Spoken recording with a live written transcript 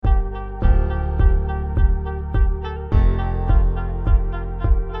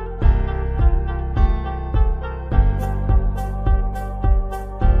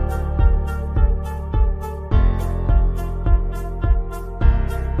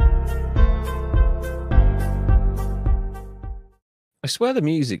I swear the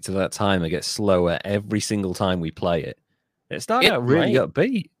music to that timer gets slower every single time we play it. It started out really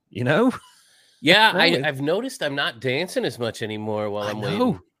upbeat, you know? Yeah, I've noticed I'm not dancing as much anymore while I'm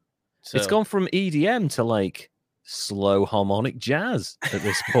waiting. So it's gone from EDM to like slow harmonic jazz at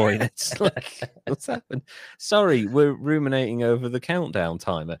this point. It's like, what's happened? Sorry, we're ruminating over the countdown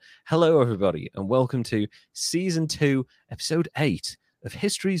timer. Hello, everybody, and welcome to Season 2, Episode 8 of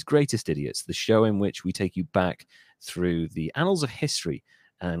History's Greatest Idiots, the show in which we take you back through the annals of history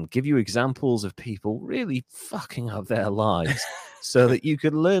and give you examples of people really fucking up their lives so that you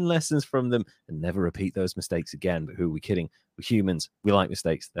could learn lessons from them and never repeat those mistakes again. But who are we kidding? We're humans. We like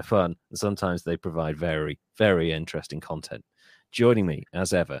mistakes. They're fun. And sometimes they provide very, very interesting content. Joining me,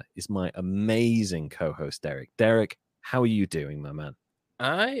 as ever, is my amazing co-host, Derek. Derek, how are you doing, my man?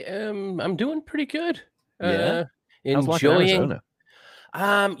 I'm doing pretty good. Yeah? How's life in Arizona?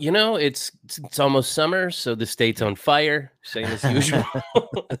 It's almost summer, so the state's on fire, same as usual.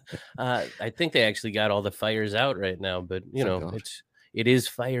 I think they actually got all the fires out right now, but it is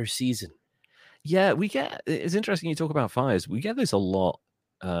fire season. Yeah, it's interesting you talk about fires. We get this a lot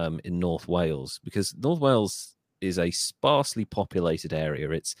in North Wales because North Wales is a sparsely populated area.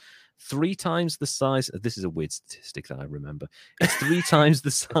 It's 3 times the size. This is a weird statistic that I remember. It's 3 times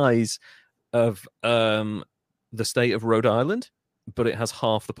the size of the state of Rhode Island, but it has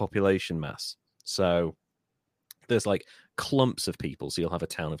half the population mass. So there's like clumps of people. So you'll have a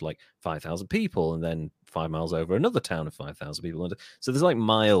town of like 5,000 people, and then 5 miles over another town of 5,000 people. So there's like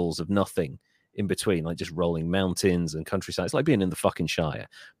miles of nothing in between, like just rolling mountains and countryside. It's like being in the fucking Shire.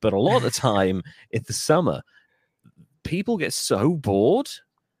 But a lot of the time in the summer, people get so bored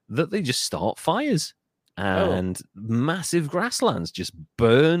that they just start fires. And massive grasslands just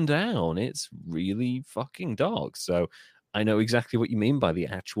burn down. It's really fucking dark. So I know exactly what you mean by the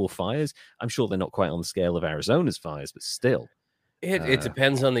actual fires. I'm sure they're not quite on the scale of Arizona's fires, but still. It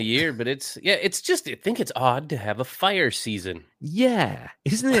depends on the year, but it's just, I think it's odd to have a fire season. Yeah,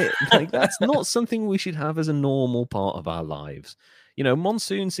 isn't it? Like, that's not something we should have as a normal part of our lives. You know,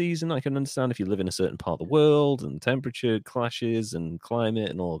 monsoon season, I can understand if you live in a certain part of the world and temperature clashes and climate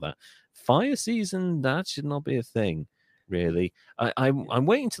and all of that. Fire season, that should not be a thing, really. I'm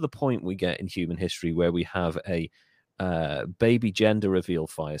waiting to the point we get in human history where we have a baby gender reveal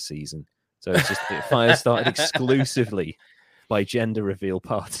fire season. So it's just fire started exclusively by gender reveal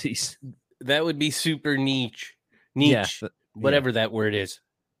parties. That would be super niche. Whatever that word is.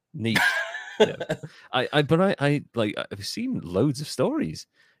 Niche. Yeah. I've seen loads of stories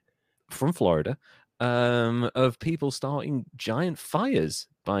from Florida of people starting giant fires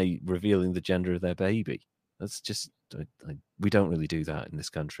by revealing the gender of their baby. That's just we don't really do that in this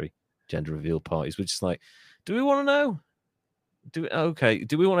country. Gender reveal parties. We're just like, do we want to know?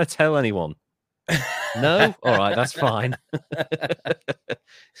 Do we want to tell anyone? No? All right, that's fine.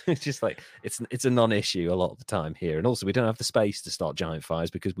 It's just like it's a non-issue a lot of the time here. And also we don't have the space to start giant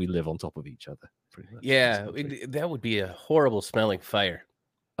fires because we live on top of each other. Pretty much. Yeah, that would be a horrible smelling fire.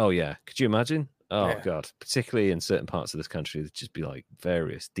 Oh yeah. Could you imagine? Oh yeah. God. Particularly in certain parts of this country, it'd just be like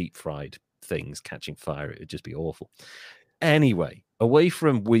various deep fried things catching fire. It would just be awful. Anyway, away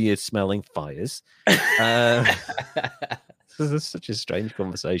from weird smelling fires. This is such a strange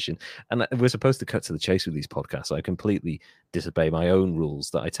conversation. And we're supposed to cut to the chase with these podcasts. I completely disobey my own rules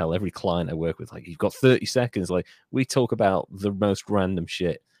that I tell every client I work with. Like, you've got 30 seconds. Like, we talk about the most random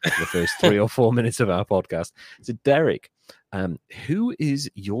shit for the first 3 or 4 minutes of our podcast. So, Derek, who is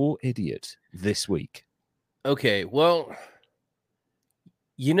your idiot this week? Okay, well,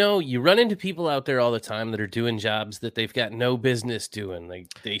 you run into people out there all the time that are doing jobs that they've got no business doing. Like,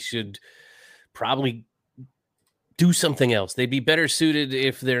 they should probably do something else. They'd be better suited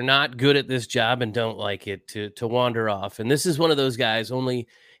if they're not good at this job and don't like it to wander off. And this is one of those guys, only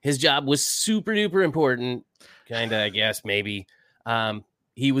his job was super duper important. Kind of, I guess, maybe.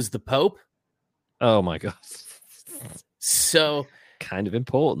 He was the Pope. Oh my God. So kind of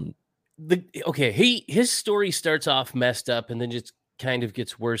important. His story starts off messed up and then just kind of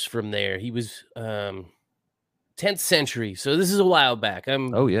gets worse from there. He was 10th century, so this is a while back.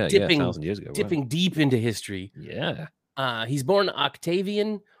 I'm 1,000 years ago. Dipping deep into history. Yeah. He's born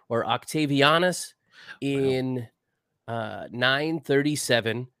Octavian or Octavianus in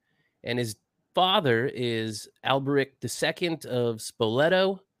 937, and his father is Alberic II of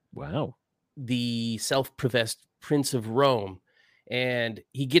Spoleto. Wow. The self-professed Prince of Rome. And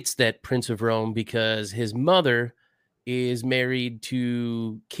he gets that Prince of Rome because his mother is married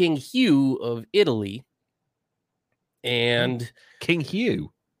to King Hugh of Italy. And King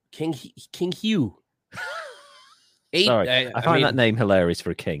Hugh. Sorry, I find that name hilarious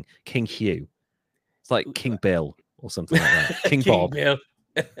for a king. King Hugh. It's like King Bill or something like that. King King Bob. Bill.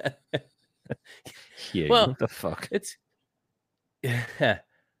 Hugh, Well, what the fuck? it's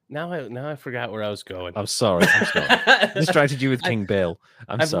now I forgot where I was going. I'm sorry. Distracted you with King Bill.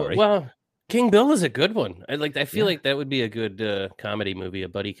 I'm sorry. Well, King Bill is a good one. I feel like that would be a good comedy movie, a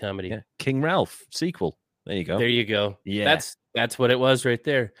buddy comedy. Yeah. King Ralph sequel. There you go. There you go. Yeah. That's what it was right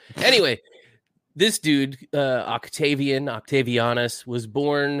there. Anyway, this dude, Octavianus, was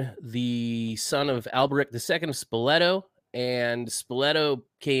born the son of Alberic II of Spoleto, and Spoleto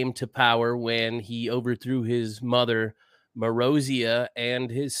came to power when he overthrew his mother, Marozia, and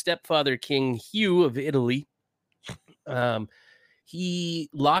his stepfather, King Hugh of Italy. He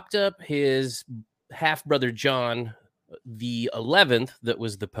locked up his half-brother, John the 11th, that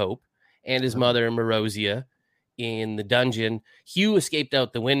was the Pope, and his mother, Marozia, in the dungeon. Hugh escaped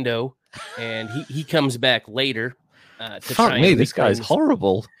out the window, and he comes back later. Fuck me, this guy's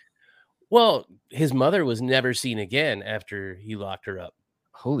horrible. Well, his mother was never seen again after he locked her up.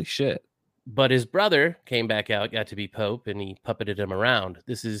 Holy shit. But his brother came back out, got to be Pope, and he puppeted him around.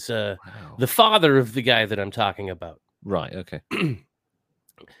 This is the father of the guy that I'm talking about. Right, okay.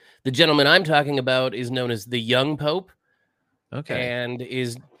 The gentleman I'm talking about is known as the Young Pope. Okay. And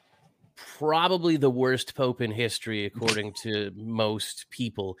is probably the worst pope in history, according to most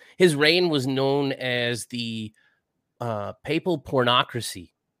people. His reign was known as the Papal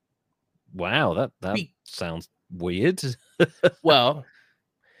Pornocracy. Wow, that sounds weird. Well,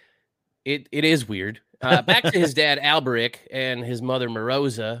 it is weird. Back to his dad, Alberic, and his mother,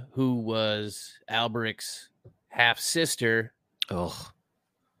 Marozia, who was Alberic's half-sister. Oh,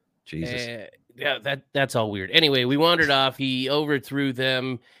 Jesus. Yeah, that's all weird. Anyway, we wandered off. He overthrew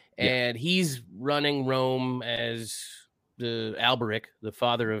them, and he's running Rome as the Alberic, the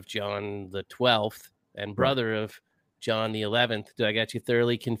father of John the 12th and brother of John the 11th. Do I got you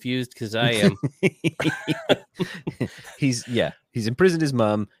thoroughly confused? Because I am. He's imprisoned his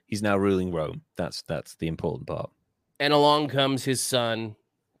mum. He's now ruling Rome. That's the important part. And along comes his son,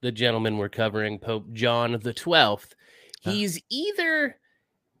 the gentleman we're covering, Pope John the 12th. He's either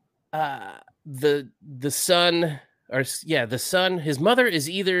the son, or the son. His mother is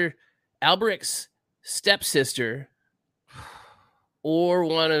either Alberic's stepsister or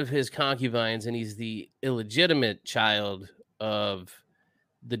one of his concubines, and he's the illegitimate child of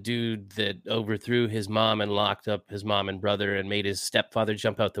the dude that overthrew his mom and locked up his mom and brother and made his stepfather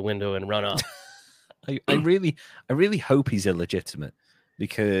jump out the window and run off. I really hope he's illegitimate,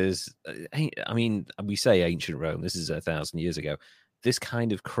 because I mean, we say ancient Rome. This is 1,000 years ago. This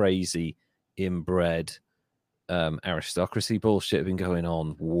kind of crazy inbred aristocracy bullshit had been going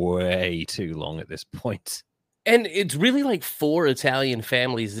on way too long at this point. And it's really like 4 Italian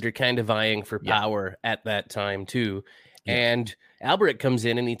families that are kind of vying for power at that time too. Yeah. And Alberic comes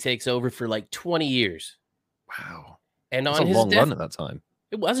in and he takes over for like 20 years. Wow. And that's on his long run at that time.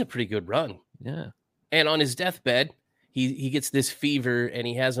 It was a pretty good run. Yeah. And on his deathbed, he gets this fever, and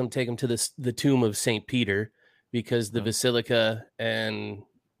he has them take him to the tomb of St. Peter, because the basilica and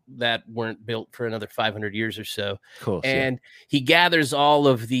that weren't built for another 500 years or so. Of course, and he gathers all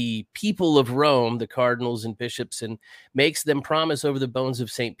of the people of Rome, the cardinals and bishops, and makes them promise over the bones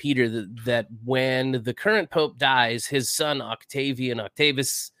of St. Peter that when the current pope dies, his son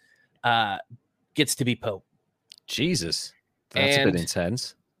Octavius gets to be pope. Jesus, that's a bit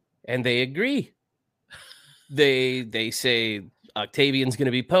intense. And they agree. They say Octavian's going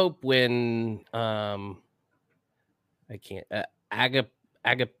to be pope when I can't Agapitus,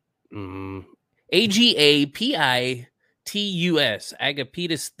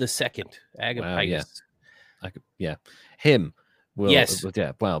 Agapitus II. Agapitus. Wow, him. Well, yes.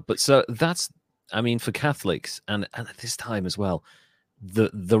 Yeah. Well, but so that's, I mean, for Catholics and at this time as well,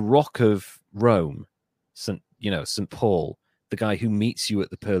 the Rock of Rome, St. Paul, the guy who meets you at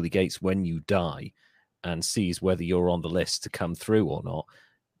the pearly gates when you die and sees whether you're on the list to come through or not,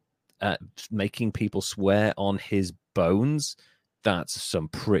 making people swear on his bones. That's some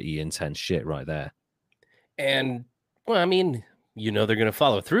pretty intense shit right there. And, well, I mean, they're going to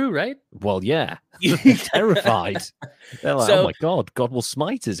follow through, right? Well, yeah. They're terrified. They're like, oh my God, God will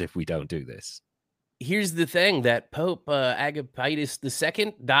smite us if we don't do this. Here's the thing, that Pope Agapitus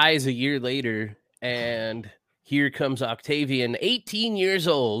II dies a year later, and here comes Octavian, 18 years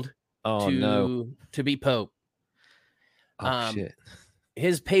old, to be Pope. Oh, shit.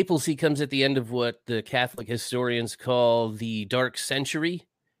 His papacy comes at the end of what the Catholic historians call the Dark Century,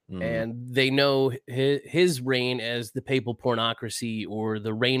 and they know his reign as the Papal Pornocracy, or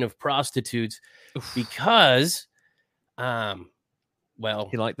the reign of prostitutes, because, he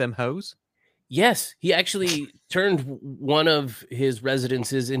liked them hoes? Yes, he actually turned one of his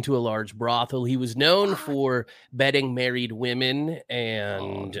residences into a large brothel. He was known What? for betting married women Oh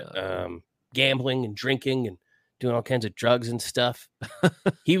and no. gambling and drinking and doing all kinds of drugs and stuff.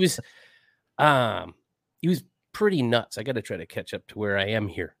 He was um he was pretty nuts. I got to try to catch up to where I am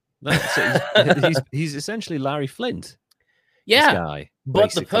here. So he's essentially Larry Flint, this Yeah, guy,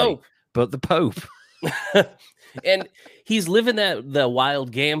 but the basically. Pope. But the Pope. And he's living the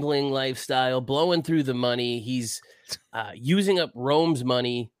wild gambling lifestyle, blowing through the money. He's using up Rome's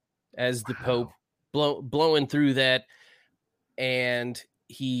money as the Pope, blowing through that. And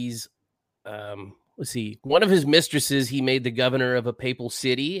he's let's see, one of his mistresses he made the governor of a papal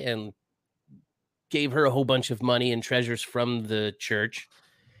city and gave her a whole bunch of money and treasures from the church.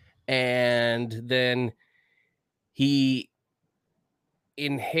 And then he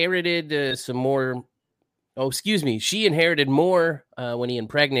inherited some more. Oh, excuse me. She inherited more when he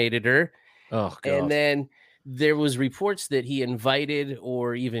impregnated her. Oh, God. And then there was reports that he invited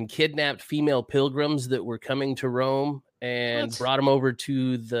or even kidnapped female pilgrims that were coming to Rome and brought them over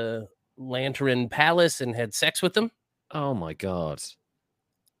to the Lateran Palace and had sex with them. Oh, my God.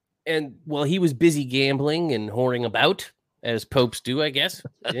 And while he was busy gambling and whoring about, as popes do, I guess,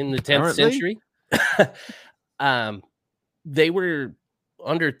 in the 10th century, they were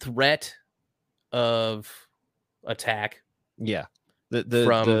under threat of attack. Yeah.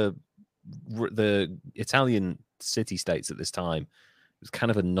 The Italian city-states at this time was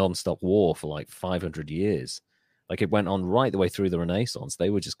kind of a non-stop war for like 500 years. Like it went on right the way through the Renaissance. They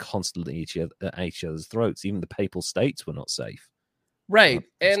were just constantly at each other's throats. Even the papal states were not safe. Right.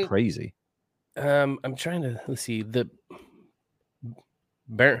 It's crazy. I'm trying to, let's see, the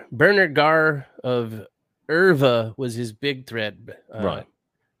Bernard Gar of Erva was his big threat. Right.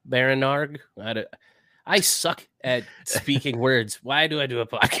 Baranarg. I suck at speaking words. Why do I do a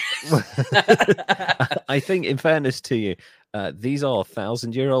podcast? I think, in fairness to you, these are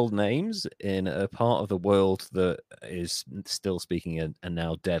 1,000-year-old names in a part of the world that is still speaking a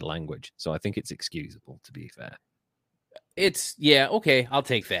now dead language. So I think it's excusable, to be fair. Okay, I'll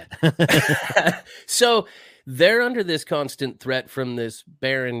take that. So they're under this constant threat from this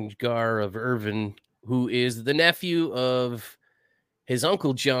Berengar of Irvin, who is the nephew of his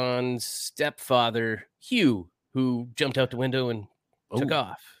uncle John's stepfather, Hugh, who jumped out the window and took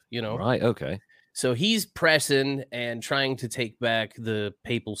off, Right, okay. So he's pressing and trying to take back the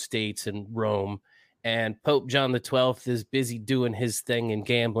papal states and Rome. And Pope John the 12th is busy doing his thing and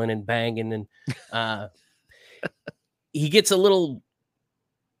gambling and banging. And he gets a little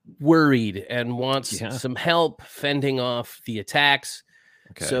worried and wants some help fending off the attacks.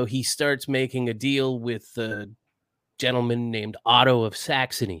 Okay. So he starts making a deal with a gentleman named Otto of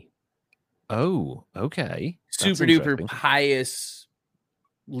Saxony. Oh, okay. Super duper pious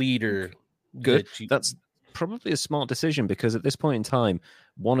leader. Good. That's probably a smart decision, because at this point in time,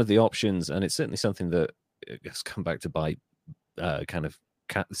 one of the options, and it's certainly something that has come back to bite kind of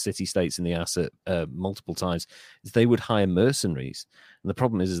city states in the ass multiple times, is they would hire mercenaries. And the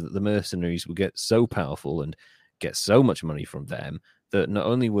problem is that the mercenaries would get so powerful and get so much money from them that not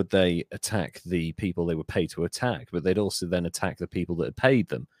only would they attack the people they were paid to attack, but they'd also then attack the people that had paid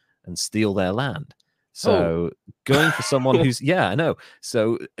them and steal their land. So going for someone who's, I know.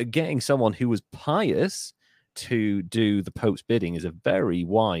 So getting someone who was pious to do the Pope's bidding is a very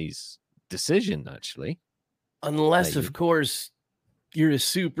wise decision, actually. Unless, of course, you're a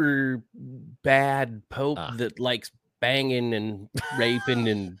super bad Pope that likes banging and raping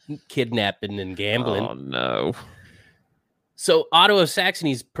and kidnapping and gambling. Oh, no. So Otto of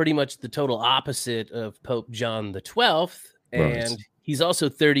Saxony is pretty much the total opposite of Pope John the 12th. And he's also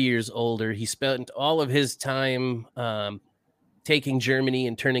 30 years older. He spent all of his time taking Germany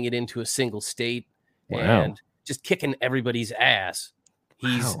and turning it into a single state and just kicking everybody's ass.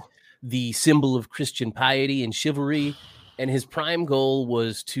 He's the symbol of Christian piety and chivalry. And his prime goal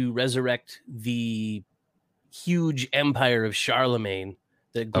was to resurrect the huge empire of Charlemagne,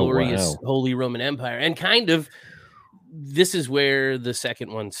 the glorious Holy Roman Empire. And kind of, this is where the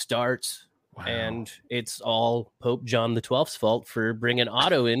second one starts. Wow. And it's all Pope John the 12th's fault for bringing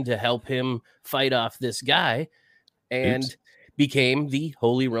Otto in to help him fight off this guy, and became the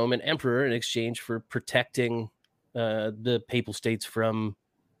Holy Roman Emperor in exchange for protecting the papal states from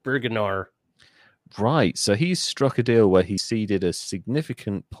Bergenar. Right. So he's struck a deal where he ceded a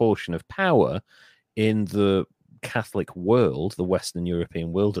significant portion of power in the Catholic world, the Western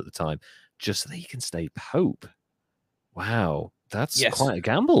European world at the time, just so that he can stay Pope. Wow. That's quite a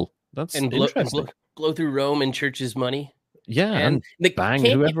gamble. That's interesting. Blow through Rome and church's money. Yeah, and bang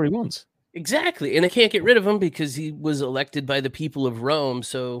whoever he wants. Exactly. And they can't get rid of him because he was elected by the people of Rome.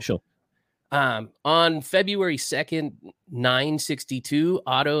 So On February 2nd, 962,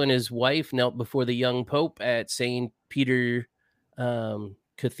 Otto and his wife knelt before the young Pope at St. Peter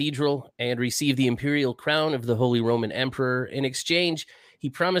Cathedral and received the imperial crown of the Holy Roman Emperor. In exchange, he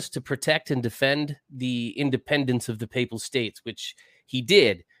promised to protect and defend the independence of the Papal States, which he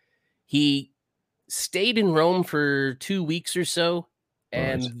did. He stayed in Rome for 2 weeks or so,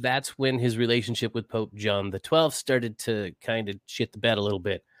 and Right. that's when his relationship with Pope John the 12th started to kind of shit the bed a little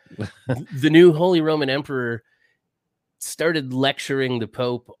bit. The new Holy Roman Emperor started lecturing the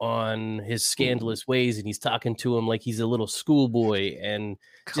Pope on his scandalous ways, and he's talking to him like he's a little schoolboy and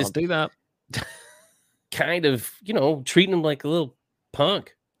Can't just do that. kind of, treating him like a little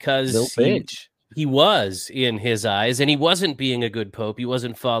punk Little because bitch. he was in his eyes, and he wasn't being a good Pope. He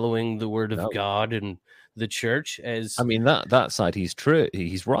wasn't following the word of No. God and the church. I mean, that side, he's true.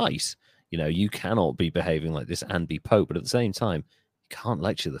 He's right. You cannot be behaving like this and be Pope, but at the same time, you can't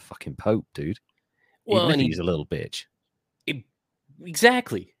lecture the fucking Pope, dude. Even Well, if and he's a little bitch.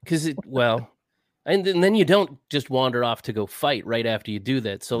 exactly, because and then you don't just wander off to go fight right after you do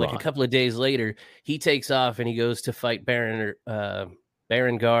that. So, like a Right. couple of days later, he takes off and he goes to fight Berengar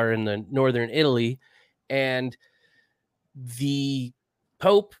in the northern Italy, and the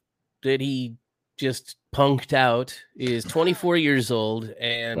Pope that he just punked out is 24 years old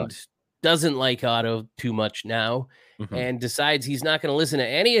and Right. doesn't like Otto too much now, Mhm. and decides he's not going to listen to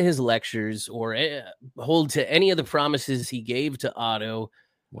any of his lectures or hold to any of the promises he gave to Otto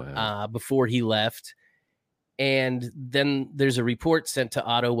Wow. before he left. And then there's a report sent to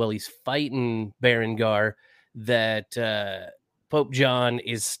Otto while he's fighting Berengar that Pope John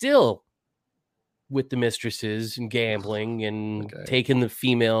is still with the mistresses and gambling and Okay. taking the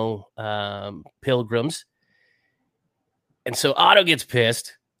female pilgrims. And so Otto gets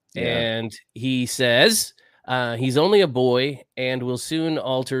pissed Yeah. and he says he's only a boy and will soon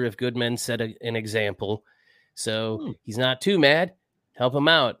alter if good men set an example. So Hmm. he's not too mad. Help him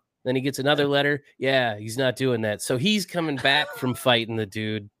out. Then he gets another letter. Yeah, he's not doing that. So he's coming back from fighting the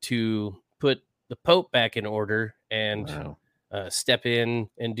dude to put the Pope back in order and Wow. step in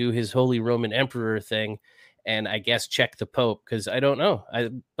and do his Holy Roman Emperor thing. And I guess check the Pope, because I don't know. I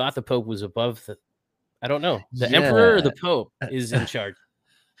thought the Pope was above I don't know. The Emperor or Yeah. the Pope is in charge.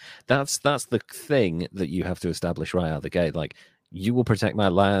 That's the thing that you have to establish right out of the gate. Like, you will protect my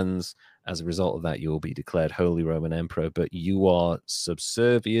lands. As a result of that, you will be declared Holy Roman Emperor, but you are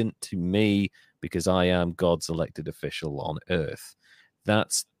subservient to me because I am God's elected official on earth.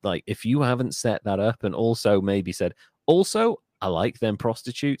 That's like, if you haven't set that up and also maybe said, also, I like them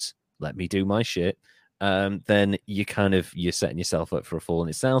prostitutes, let me do my shit, then you're setting yourself up for a fall. And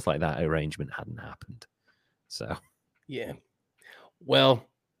it sounds like that arrangement hadn't happened. So, Yeah. Well,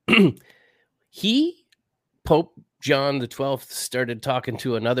 Pope John the 12th started talking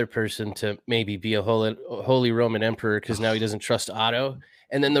to another person to maybe be a holy Roman emperor because now he doesn't trust Otto.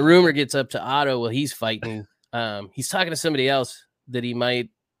 And then the rumor gets up to Otto while he's fighting. He's talking to somebody else that he might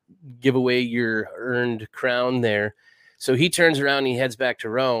give away your earned crown there. So he turns around and he heads back to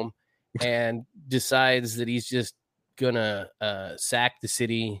Rome and decides that he's just going to sack the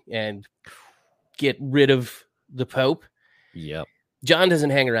city and get rid of the Pope. yep. John doesn't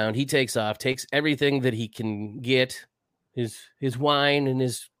hang around. He takes off, takes everything that he can get, his wine and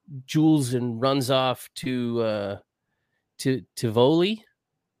his jewels, and runs off to Tivoli.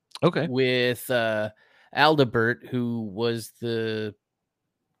 Okay. With Aldebert, who was the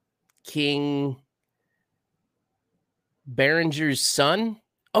King Berenger's son.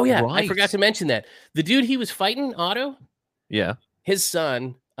 Oh yeah, I forgot Right. to mention that. The dude he was fighting, Otto, Yeah. his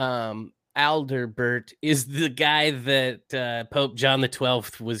son, Aldebert, is the guy that Pope John the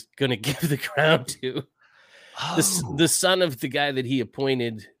 12th was going to give the crown to. The son of the guy that he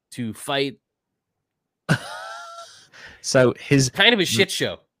appointed to fight. So his kind of a shit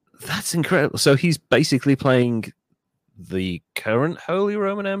show. That's incredible. So he's basically playing the current Holy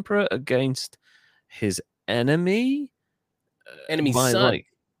Roman Emperor against his enemy's son. Like,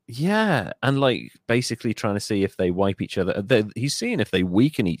 yeah, and like basically trying to see if they wipe each other. He's seeing if they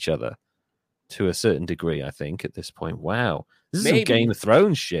weaken each other to a certain degree, I think, at this point. Wow. This is some Game of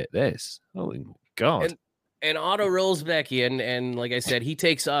Thrones shit, this. Holy God. And Otto rolls back in, and like I said, he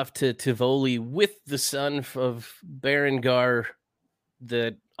takes off to Tivoli with the son of Berengar,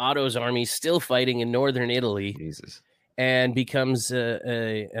 the Otto's army still fighting in northern Italy. Jesus. And becomes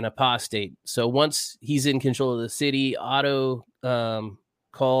an apostate. So once he's in control of the city, Otto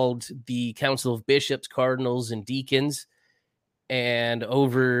called the Council of Bishops, Cardinals, and Deacons, and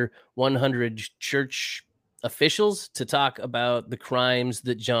over 100 church officials to talk about the crimes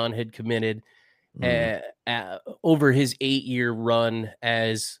that John had committed over his 8-year run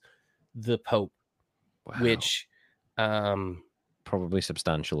as the Pope, Wow. which Probably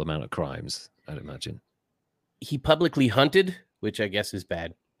substantial amount of crimes, I'd imagine. he publicly hunted, which I guess is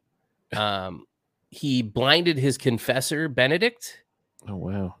bad. He blinded his confessor, Benedict. Oh,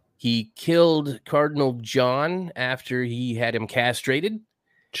 wow. He killed Cardinal John after he had him castrated.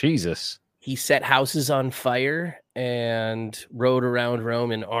 Jesus. He set houses on fire and rode around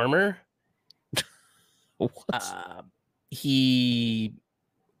Rome in armor. What? He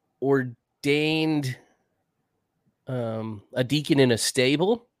ordained a deacon in a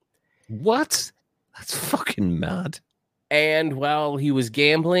stable. What? That's fucking mad. And while he was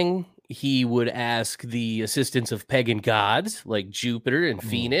gambling, he would ask the assistance of pagan gods like Jupiter and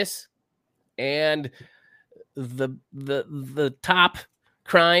Venus. And the top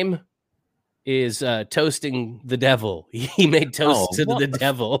crime is toasting the devil. He made toast to the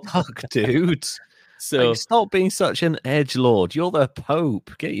devil. Fuck, dude. So like, stop being such an edgelord. You're the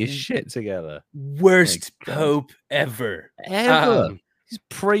Pope. Get your shit together. Worst Pope ever. He's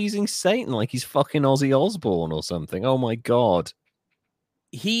praising Satan like he's fucking Ozzy Osbourne or something. Oh my God.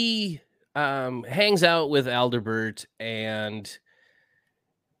 He hangs out with Aldebert and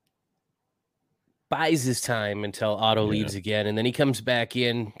buys his time until Otto leaves again. And then he comes back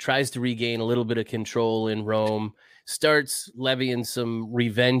in, tries to regain a little bit of control in Rome, starts levying some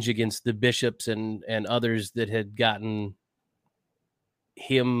revenge against the bishops and others that had gotten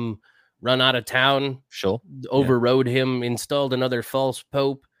him run out of town. Sure. Overrode him, installed another false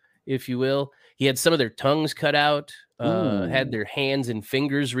pope, if you will. He had some of their tongues cut out, had their hands and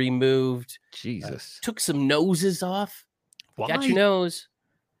fingers removed. Jesus. Took some noses off. Why? Got your nose.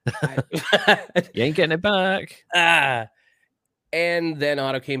 You ain't getting it back. And then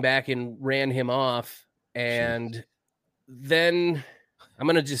Otto came back and ran him off. And then I'm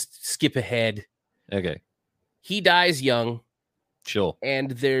going to just skip ahead. Okay. He dies young. Sure.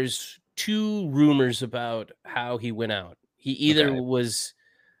 And there's two rumors about how he went out. He either was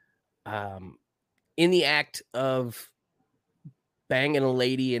in the act of banging a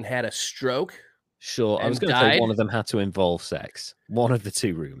lady and had a stroke. Sure. I was going to say one of them had to involve sex. One of the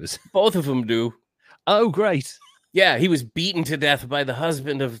two rumors. Both of them do. Oh, great. Yeah, he was beaten to death by the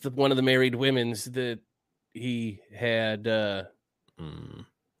husband of one of the married women's that he had gone.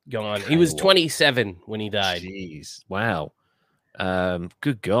 He was 27 when he died. Jeez. Wow.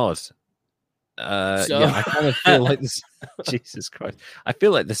 Good God. Yeah, I kind of feel like this. Jesus Christ. I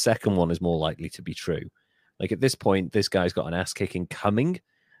feel like the second one is more likely to be true. Like at this point, this guy's got an ass kicking coming.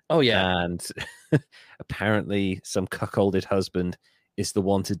 Oh, yeah. And apparently some cuckolded husband is the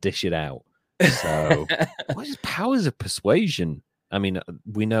one to dish it out. So what is powers of persuasion? I mean,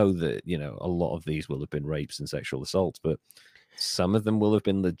 we know that, a lot of these will have been rapes and sexual assaults, but some of them will have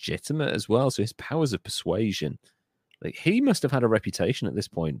been legitimate as well. So his powers of persuasion, like he must have had a reputation at this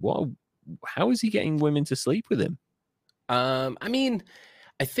point. How is he getting women to sleep with him? I mean,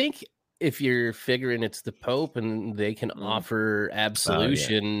 I think if you're figuring it's the Pope and they can offer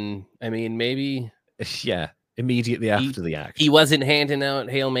absolution, I mean, maybe. Yeah. Immediately after the act. He wasn't handing out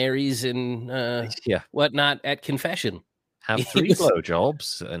Hail Marys and whatnot at confession. Have 3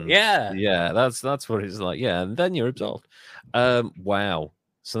 blowjobs. And yeah, that's what it's like. Yeah, and then you're absolved. Wow.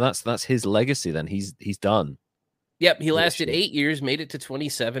 So that's his legacy then. He's done. Yep, he lasted 8 years, made it to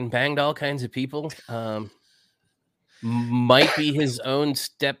 27, banged all kinds of people. Might be his own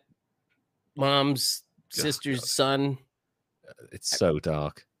stepmom's sister's son. It's so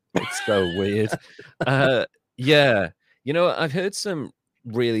dark. It's so weird. Yeah. I've heard some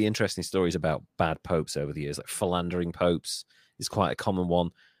really interesting stories about bad popes over the years, like philandering popes is quite a common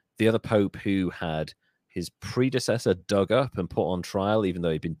one. The other pope who had his predecessor dug up and put on trial, even though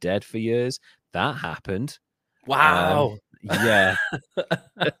he'd been dead for years, that happened. Wow. Yeah.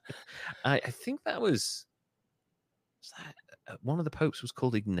 I think that was one of the popes was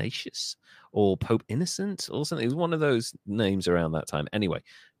called Ignatius or Pope Innocent or something. It was one of those names around that time. Anyway,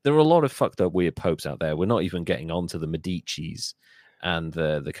 there are a lot of fucked up weird popes out there. We're not even getting onto the Medicis and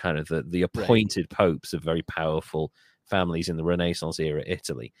the kind of the appointed popes of very powerful families in the Renaissance era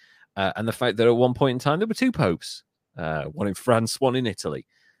Italy. And the fact that at one point in time there were 2 popes, one in France, one in Italy.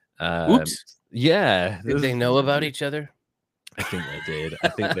 Oops. Yeah. Did they know about each other? I think they did. I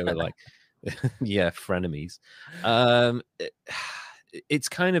think they were like, frenemies. It's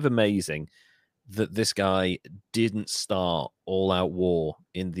kind of amazing that this guy didn't start all-out war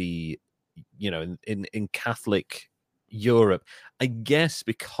in the, in Catholic Europe. I guess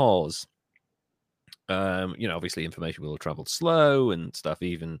because, obviously information will have traveled slow and stuff.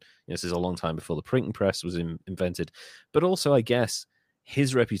 Even this is a long time before the printing press was invented, but also I guess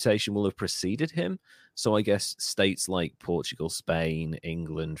his reputation will have preceded him. So I guess states like Portugal, Spain,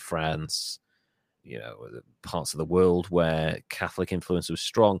 England, France, parts of the world where Catholic influence was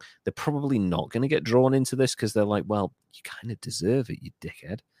strong, they're probably not going to get drawn into this because they're like, well, you kind of deserve it, you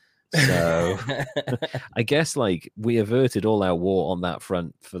dickhead. So I guess like we averted all our war on that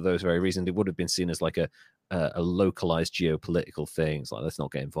front for those very reasons. It would have been seen as like a localized geopolitical thing. It's like, let's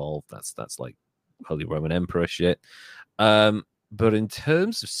not get involved. That's like Holy Roman Emperor shit. But in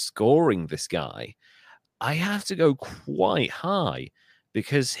terms of scoring this guy, I have to go quite high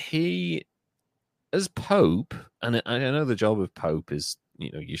because he, as Pope, and I know the job of Pope is,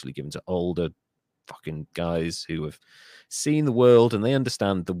 usually given to older fucking guys who have seen the world and they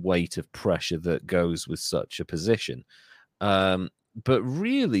understand the weight of pressure that goes with such a position. But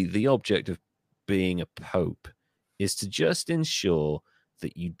really, the object of being a Pope is to just ensure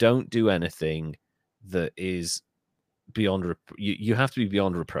that you don't do anything that is beyond you have to be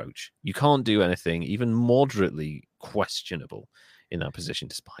beyond reproach. You can't do anything even moderately questionable in that position,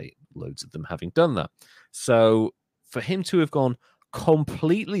 despite loads of them having done that. So for him to have gone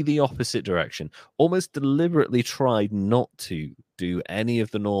completely the opposite direction, almost deliberately tried not to do any of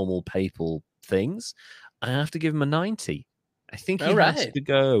the normal papal things, I have to give him a 90. I think he has to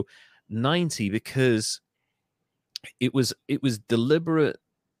go 90 because it was deliberate.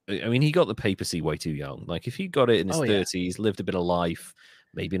 I mean, he got the papacy way too young. Like, if he got it in his 30s, lived a bit of life,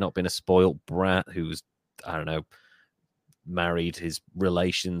 maybe not been a spoiled brat who's, I don't know, married his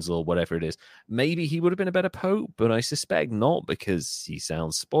relations or whatever it is, maybe he would have been a better pope, but I suspect not, because he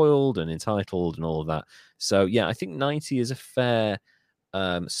sounds spoiled and entitled and all of that. So, yeah, I think 90 is a fair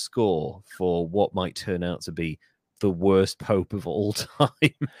score for what might turn out to be the worst pope of all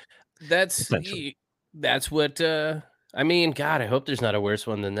time. That's what... I mean, God, I hope there's not a worse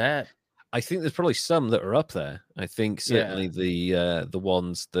one than that. I think there's probably some that are up there. I think certainly the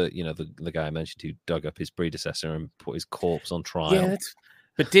ones that, the guy I mentioned who dug up his predecessor and put his corpse on trial. Yeah,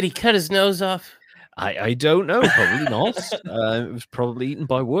 but did he cut his nose off? I don't know. Probably not. It was probably eaten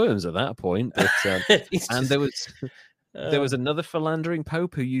by worms at that point. But and there was another philandering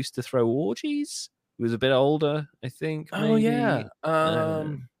pope who used to throw orgies. He was a bit older, I think. Oh, maybe.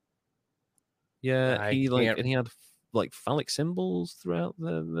 Yeah. He had like phallic symbols throughout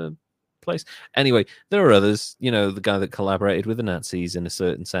the place. Anyway, there are others. The guy that collaborated with the Nazis in a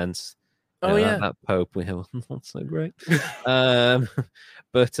certain sense. That Pope we have not so great.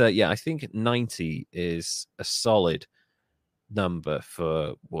 But I think 90 is a solid number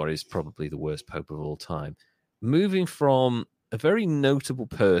for what is probably the worst Pope of all time. Moving from a very notable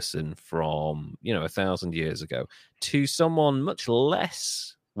person from 1,000 years ago to someone much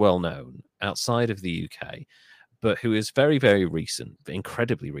less well known outside of the UK, but who is very, very recent,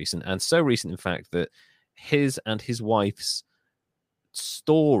 incredibly recent, and so recent, in fact, that his and his wife's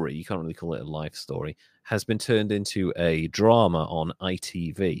story, you can't really call it a life story, has been turned into a drama on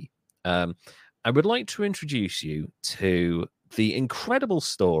ITV. I would like to introduce you to the incredible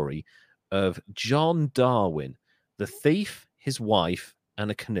story of John Darwin, the thief, his wife, and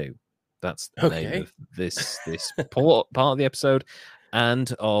a canoe. That's the name of this part of the episode,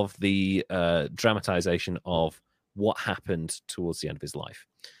 and of the dramatization of what happened towards the end of his life.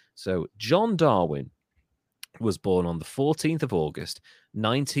 So John Darwin was born on the 14th of August,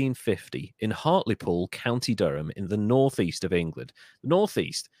 1950, in Hartlepool, County Durham, in the northeast of England. The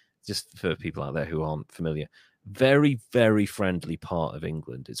northeast, just for people out there who aren't familiar, very, very friendly part of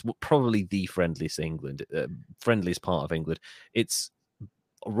England. It's probably the friendliest part of England. It's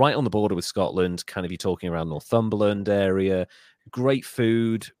right on the border with Scotland, kind of, you're talking around Northumberland area. Great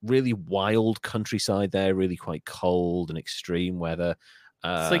food, really wild countryside there, really quite cold and extreme weather.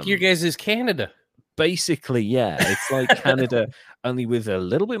 It's like your guys' Canada. Basically, yeah. It's like Canada, only with a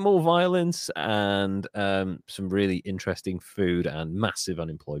little bit more violence and some really interesting food and massive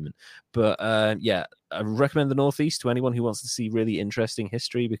unemployment. But I recommend the Northeast to anyone who wants to see really interesting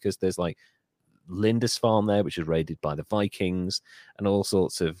history, because there's like Lindisfarne there, which was raided by the Vikings, and all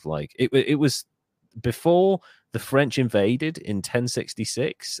sorts of like it was before the French invaded in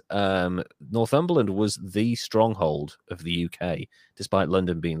 1066. Northumberland was the stronghold of the UK, despite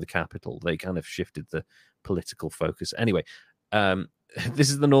London being the capital. They kind of shifted the political focus. Anyway, this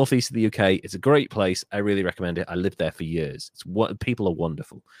is the northeast of the UK. It's a great place. I really recommend it. I lived there for years. People are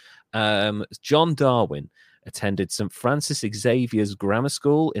wonderful. John Darwin attended St. Francis Xavier's Grammar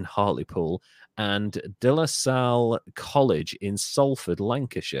School in Hartlepool and De La Salle College in Salford,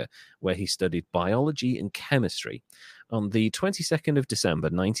 Lancashire, where he studied biology and chemistry. On the 22nd of December,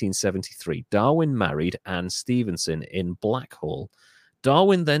 1973, Darwin married Anne Stevenson in Blackhall.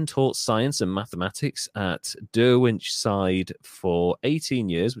 Darwin then taught science and mathematics at Derwentshire for 18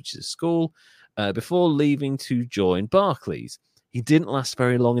 years, which is a school, before leaving to join Barclays. He didn't last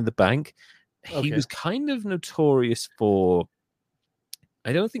very long in the bank. He was kind of notorious for,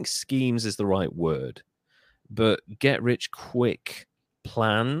 I don't think schemes is the right word, but get rich quick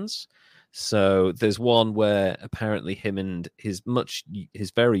plans. So there's one where apparently him and his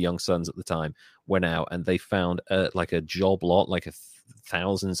very young sons at the time went out and they found like a job lot, like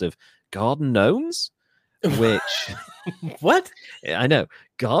thousands of garden gnomes, which what? I know,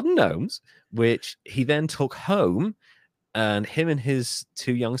 garden gnomes, which he then took home, and him and his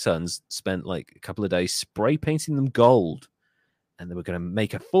two young sons spent like a couple of days spray painting them gold. And they were going to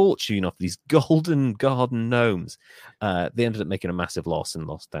make a fortune off these golden garden gnomes. They ended up making a massive loss and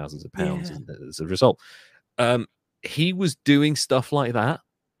lost thousands of pounds as a result. He was doing stuff like that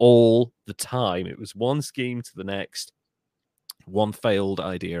all the time. It was one scheme to the next, one failed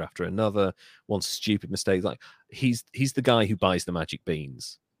idea after another, one stupid mistake. Like he's the guy who buys the magic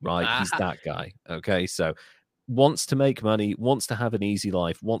beans, right? He's that guy. Okay, so wants to make money, wants to have an easy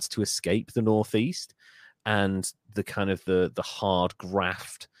life, wants to escape the Northeast and the kind of the hard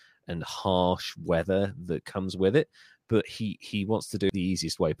graft and harsh weather that comes with it. But he wants to do it the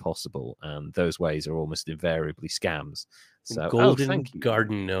easiest way possible, and those ways are almost invariably scams. So golden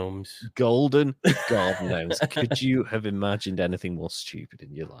garden gnomes. Golden garden gnomes. Could you have imagined anything more stupid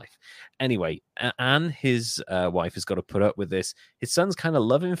in your life? Anyway, Anne, his wife, has got to put up with this. His sons kind of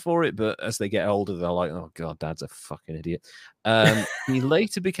love him for it, but as they get older, they're like, oh God, Dad's a fucking idiot. He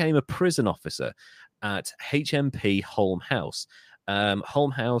later became a prison officer at HMP Holme House.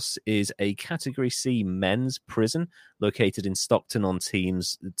 Holme House is a Category C men's prison located in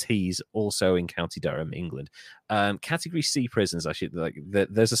Stockton-on-Tees, also in County Durham, England. Category C prisons, actually, like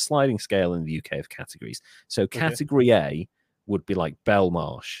there's a sliding scale in the UK of categories. So Category A would be like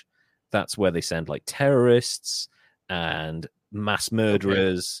Belmarsh. That's where they send like terrorists and mass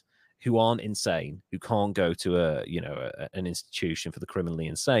murderers who aren't insane, who can't go to an institution for the criminally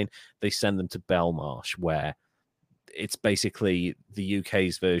insane. They send them to Belmarsh, where it's basically the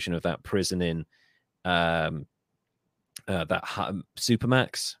UK's version of that prison in that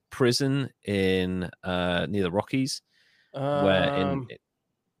Supermax prison in near the Rockies, where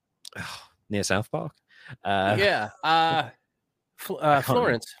near South Park. Florence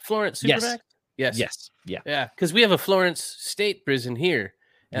Supermax. Yes. Yeah. Because we have a Florence State prison here,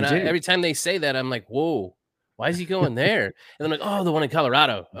 and every time they say that, I'm like, whoa. Why is he going there? And I'm like, oh, the one in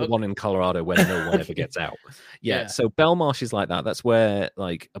Colorado. The one in Colorado where no one ever gets out. Yeah. So Belmarsh is like that. That's where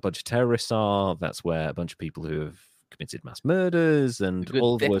like a bunch of terrorists are. That's where a bunch of people who have committed mass murders and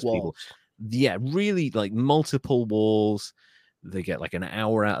all the worst people. Yeah, really like multiple walls. They get like an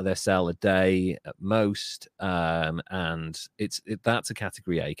hour out of their cell a day at most. And that's a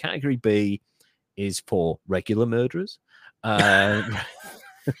Category A. Category B is for regular murderers.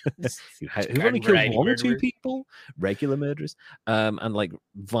 Who've only killed one or two people, regular murderers, and like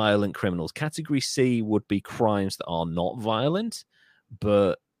violent criminals. Category C would be crimes that are not violent,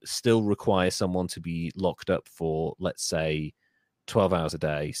 but still require someone to be locked up for, let's say, 12 hours a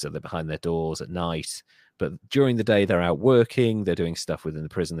day. So they're behind their doors at night, but during the day they're out working, they're doing stuff within the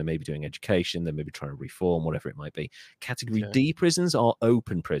prison, they may be doing education, they may be trying to reform, whatever it might be. Category D prisons are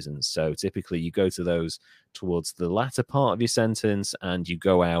open prisons. So typically you go to those towards the latter part of your sentence and you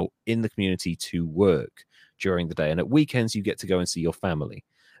go out in the community to work during the day. And at weekends you get to go and see your family.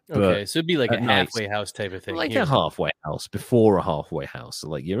 Okay, so it'd be like a halfway house type of thing. Like a halfway house before a halfway house. So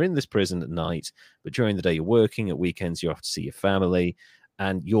like you're in this prison at night, but during the day you're working. At weekends you have to see your family.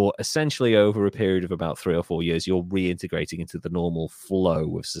 And you're essentially, over a period of about 3 or 4 years, you're reintegrating into the normal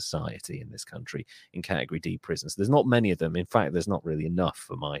flow of society in this country in Category D prisons. There's not many of them. In fact, there's not really enough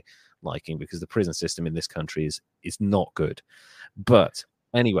for my liking, because the prison system in this country is not good. But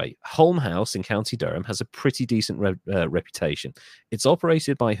anyway, Holme House in County Durham has a pretty decent reputation. It's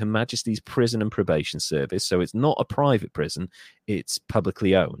operated by Her Majesty's Prison and Probation Service, so it's not a private prison. It's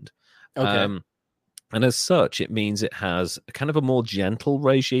publicly owned. Okay. And as such, it means it has a kind of a more gentle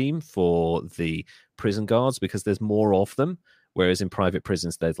regime for the prison guards because there's more of them. Whereas in private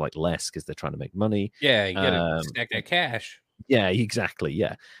prisons, there's like less because they're trying to make money. Yeah, you got to stack that cash. Yeah, exactly.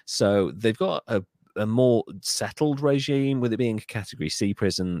 Yeah. So they've got a more settled regime, with it being a Category C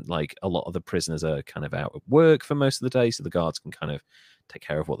prison. Like a lot of the prisoners are kind of out at work for most of the day, so the guards can kind of take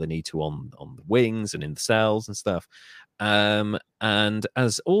care of what they need to on the wings and in the cells and stuff. And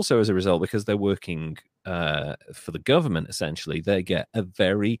as a result, because they're working for the government, essentially, they get a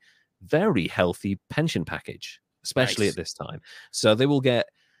very, very healthy pension package, especially at this time. So they will get,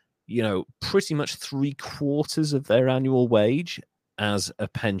 pretty much 3/4 of their annual wage as a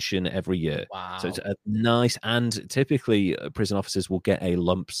pension every year. So it's Wow. a nice, and typically prison officers will get a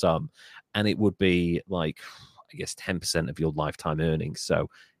lump sum, and it would be like, I guess, 10% of your lifetime earnings. So it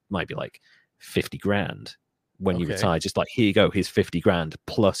might be like 50 grand when you Okay. retire. Just like, here you go, here's 50 grand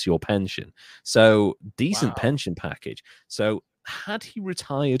plus your pension. So decent Wow. pension package. So had he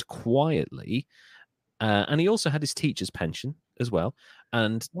retired quietly, and he also had his teacher's pension as well,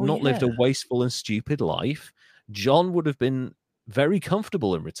 and Oh not lived yeah. a wasteful and stupid life, John would have been very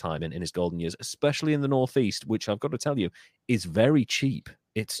comfortable in retirement in his golden years, especially in the Northeast, which I've got to tell you is very cheap.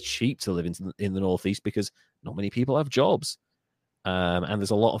 It's cheap to live in the Northeast because not many people have jobs. And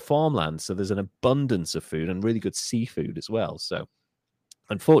there's a lot of farmland, so there's an abundance of food and really good seafood as well. So,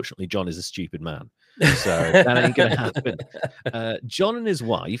 unfortunately, John is a stupid man, so that ain't gonna happen. John and his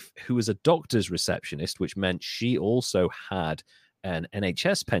wife, who was a doctor's receptionist, which meant she also had an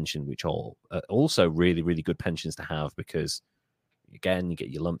NHS pension, which are also really, really good pensions to have because, again, you get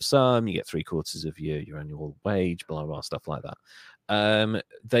your lump sum, you get 3/4 of your annual wage, blah, blah, stuff like that.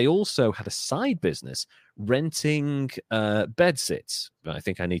 They also had a side business renting bed sits. I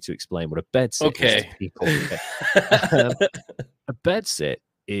think I need to explain what a bed sit is to Okay. people. A bed sit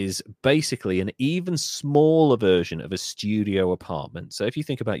is basically an even smaller version of a studio apartment. So if you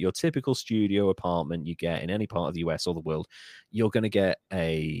think about your typical studio apartment you get in any part of the US or the world, you're going to get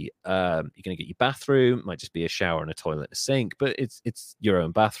your bathroom. It might just be a shower and a toilet and a sink, but it's your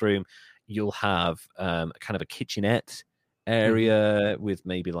own bathroom. You'll have kind of a kitchenette Mhm. area with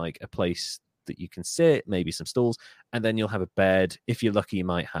maybe like a place that you can sit, maybe some stools, and then you'll have a bed. If you're lucky, you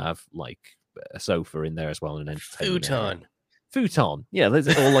might have like a sofa in there as well, and an entertainment area. Futon. Futon, yeah,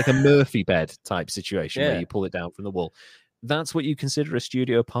 or like a Murphy bed type situation where Yeah. you pull it down from the wall. That's what you consider a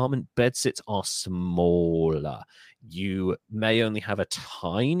studio apartment. Bed sits are smaller. You may only have a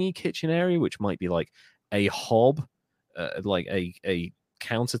tiny kitchen area, which might be like a hob, like a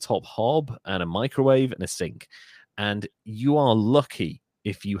countertop hob and a microwave and a sink. And you are lucky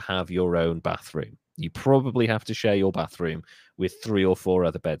if you have your own bathroom. You probably have to share your bathroom with 3 or 4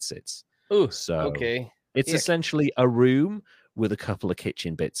 other bed sits. Ooh, So okay. it's Yeah. essentially a room with a couple of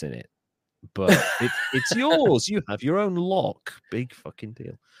kitchen bits in it, but it's yours. You have your own lock. Big fucking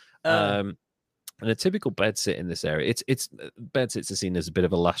deal. Uh, And a typical bed sit in this area, it's bed sits are seen as a bit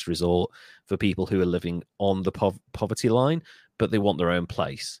of a last resort for people who are living on the poverty line, but they want their own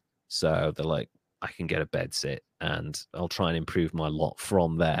place. So they're like, I can get a bed sit and I'll try and improve my lot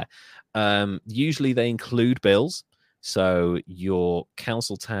from there. Usually they include bills. So your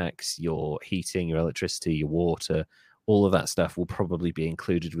council tax, your heating, your electricity, your water, all of that stuff will probably be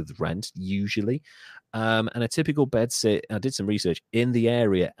included with rent, usually. And a typical bed sit, I did some research in the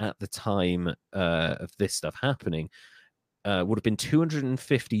area at the time of this stuff happening, would have been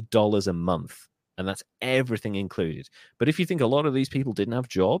 $250 a month. And that's everything included. But if you think a lot of these people didn't have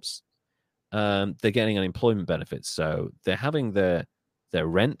jobs, they're getting unemployment benefits. So they're having their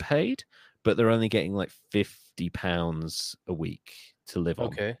rent paid, but they're only getting like £50 a week to live on.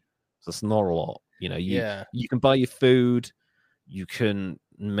 okay. So it's not a lot. Yeah. You can buy your food, you can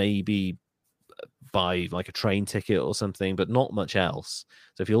maybe buy like a train ticket or something, but not much else.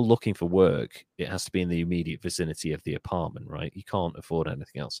 So if you're looking for work, it has to be in the immediate vicinity of the apartment, right? You can't afford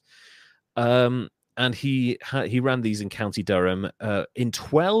anything else. And he ran these in County Durham in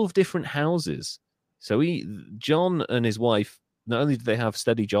 12 different houses. So John and his wife, not only did they have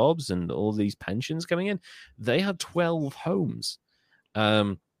steady jobs and all these pensions coming in, they had 12 homes.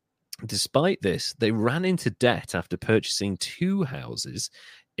 Despite this, they ran into debt after purchasing 2 houses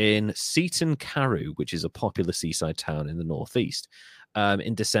in Seaton Carew, which is a popular seaside town in the northeast,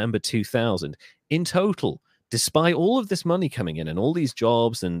 in December 2000. In total, despite all of this money coming in and all these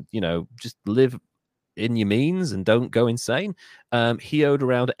jobs and, just live in your means and don't go insane, he owed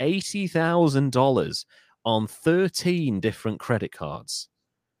around $80,000 on 13 different credit cards.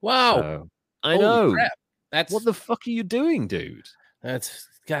 Wow. So, I Holy know. crap. What the fuck are you doing, dude? That's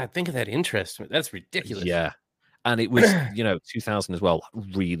God, think of that interest. That's ridiculous. Yeah. And it was, 2000 as well,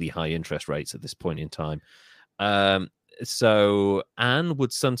 really high interest rates at this point in time. So Anne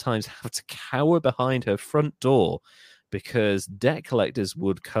would sometimes have to cower behind her front door because debt collectors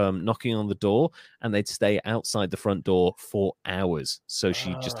would come knocking on the door and they'd stay outside the front door for hours. So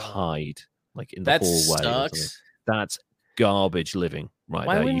she'd just hide like in the That hallway or something. sucks. That's garbage living right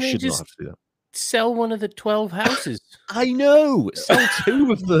Why there. You wouldn't they should not just have to do that. sell one of the 12 houses? I know. Sell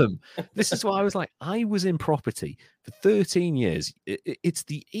 2 of them. This is why I was like, I was in property for 13 years. It's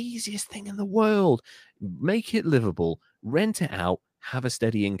the easiest thing in the world. Make it livable, rent it out, have a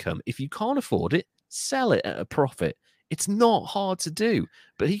steady income. If you can't afford it, sell it at a profit. It's not hard to do,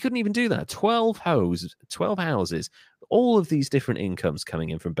 but he couldn't even do that. 12 houses, all of these different incomes coming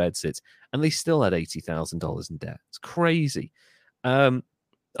in from bedsits, and they still had $80,000 in debt. It's crazy. I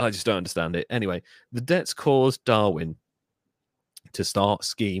just don't understand it. Anyway, the debts caused Darwin to start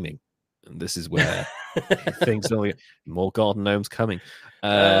scheming. And this is where things are more garden gnomes coming.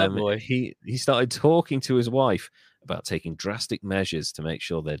 Oh boy. He started talking to his wife about taking drastic measures to make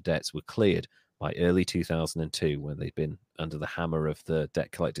sure their debts were cleared by early 2002, when they'd been under the hammer of the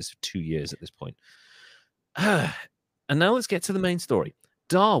debt collectors for 2 years at this point. And now let's get to the main story.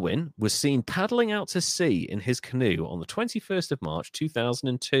 Darwin was seen paddling out to sea in his canoe on the 21st of March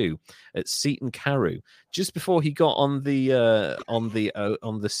 2002 at Seaton Carew. Just before he got on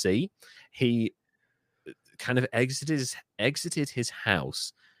the sea, he kind of exited his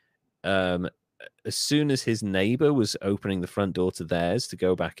house as soon as his neighbor was opening the front door to theirs to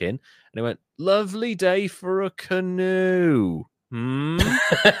go back in, and he went, "Lovely day for a canoe." And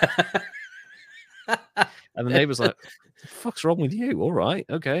the neighbor's like, "What the fuck's wrong with you? All right,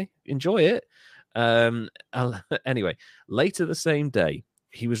 okay, enjoy it." Anyway, later the same day,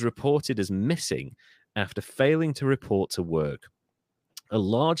 he was reported as missing after failing to report to work. A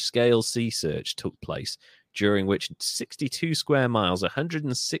large-scale sea search took place, during which 62 square miles,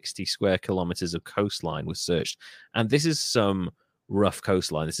 160 square kilometers of coastline was searched. And this is some rough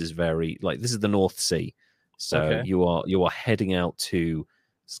coastline. This is this is the North Sea. So Okay. you are heading out to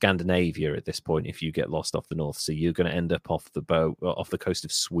Scandinavia at this point. If you get lost off the North Sea, you're going to end up off the coast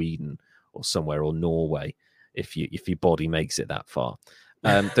of Sweden or somewhere, or Norway, if your body makes it that far.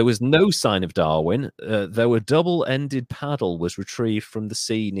 There was no sign of Darwin, though a double-ended paddle was retrieved from the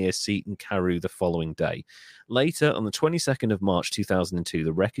sea near Seaton Carew the following day. Later, on the 22nd of March 2002,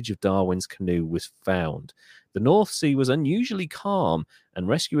 the wreckage of Darwin's canoe was found. The North Sea was unusually calm, and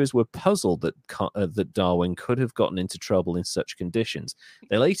rescuers were puzzled that Darwin could have gotten into trouble in such conditions.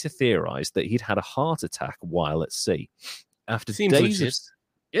 They later theorized that he'd had a heart attack while at sea. After Seems days legit.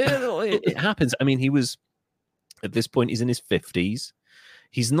 it happens. I mean, he was, at this point, he's in his 50s.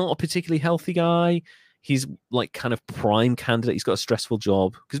 He's not a particularly healthy guy. He's like kind of prime candidate. He's got a stressful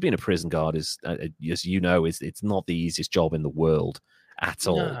job, because being a prison guard is, as you know, it's not the easiest job in the world at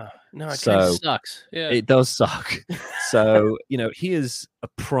all. No, it kind of sucks. Yeah, it does suck. So he is a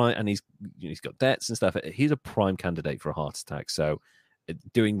prime, and he's got debts and stuff. He's a prime candidate for a heart attack. So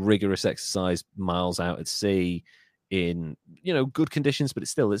doing rigorous exercise miles out at sea in good conditions, but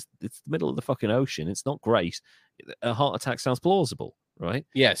it's the middle of the fucking ocean. It's not great. A heart attack sounds plausible, right?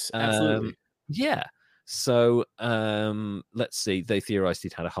 Yes, absolutely. Yeah. So let's see. They theorized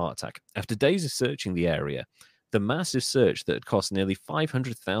he'd had a heart attack. After days of searching the area, the massive search that had cost nearly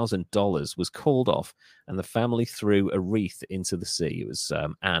 $500,000 was called off, and the family threw a wreath into the sea. It was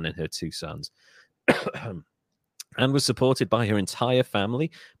Anne and her 2 sons. Anne was supported by her entire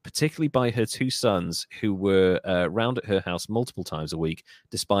family, particularly by her 2 sons, who were round at her house multiple times a week,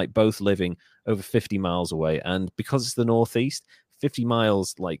 despite both living over 50 miles away. And because it's the Northeast, 50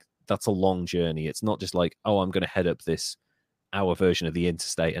 miles, that's a long journey. It's not just like, oh, I'm going to head up this hour version of the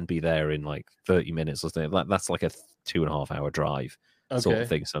interstate and be there in 30 minutes or something. That's like a 2.5-hour drive sort of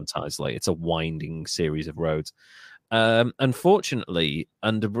thing sometimes. It's a winding series of roads. Unfortunately,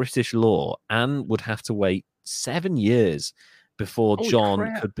 under British law, Anne would have to wait 7 years before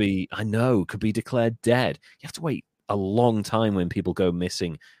John could be declared dead. You have to wait a long time when people go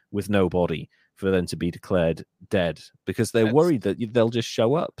missing with no body for them to be declared dead, because they're worried that they'll just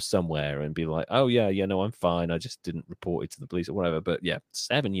show up somewhere and be like, oh yeah, no, I'm fine, I just didn't report it to the police or whatever. But yeah,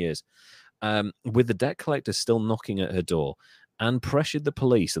 7 years. With the debt collector still knocking at her door, Anne pressured the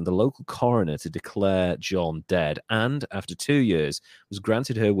police and the local coroner to declare John dead, and after 2 years was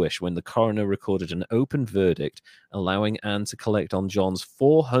granted her wish when the coroner recorded an open verdict allowing Anne to collect on John's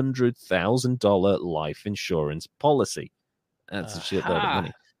 $400,000 life insurance policy. That's a shitload of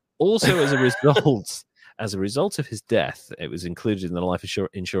money. Also, as a result of his death, it was included in the life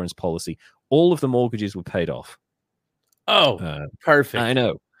insurance policy. All of the mortgages were paid off. Oh, perfect. I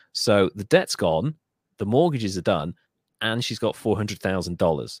know. So the debt's gone, the mortgages are done, and she's got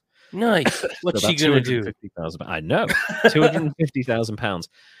 $400,000. Nice. What's she gonna do? I know, £250,000.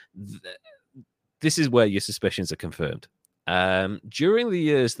 This is where your suspicions are confirmed. During the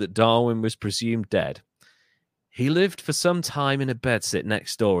years that Darwin was presumed dead, he lived for some time in a bedsit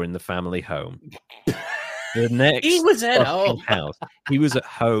next door in the family home. He was at home. House. He was at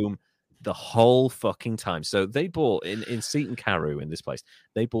home the whole fucking time. So they bought in Seaton Carew, in this place,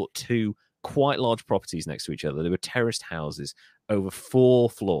 they bought 2 quite large properties next to each other. They were terraced houses over 4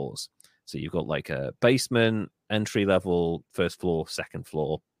 floors. So you've got a basement, entry level, first floor, second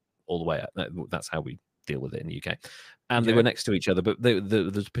floor, all the way up. That's how we deal with it in the UK. And they were next to each other, but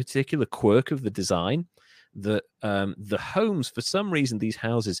there's a particular quirk of the design that the homes, for some reason, these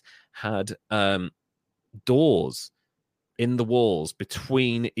houses had doors in the walls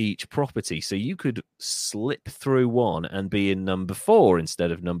between each property, so you could slip through one and be in number 4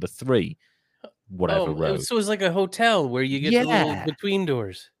 instead of number 3, whatever road. So it's like a hotel where you get the little between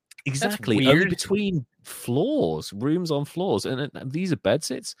doors. Exactly. That's Only weird. between floors, rooms on floors, and these are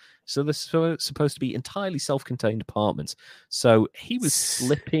bedsits, so they're supposed to be entirely self-contained apartments. So he was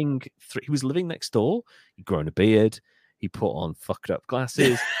slipping through. He was living next door. He'd grown a beard. He put on fucked up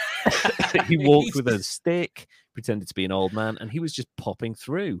glasses. He walked with a stick, pretended to be an old man, and he was just popping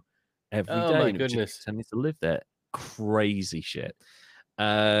through every day. My and goodness! Just pretending to live there. Crazy shit.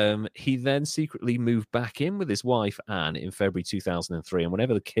 He then secretly moved back in with his wife Anne in February 2003, and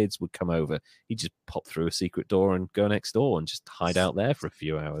whenever the kids would come over, he'd just pop through a secret door and go next door and just hide out there for a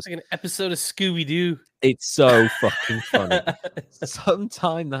few hours. It's like an episode of Scooby-Doo. It's so fucking funny.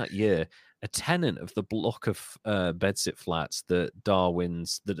 Sometime that year, a tenant of the block of bedsit flats that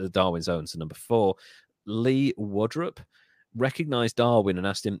the Darwin's own, so number 4, Lee Woodrup, recognized Darwin and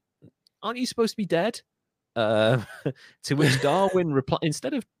asked him, "Aren't you supposed to be dead?" To which Darwin replied,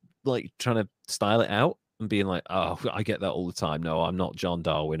 instead of like trying to style it out and being like, "Oh, I get that all the time. No, I'm not John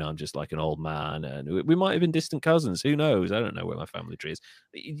Darwin. I'm just like an old man, and we might have been distant cousins. Who knows? I don't know where my family tree is."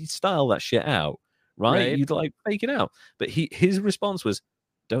 You style that shit out, right? You'd like fake it out. But his response was,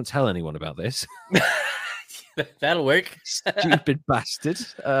 "Don't tell anyone about this." That'll work. Stupid bastard.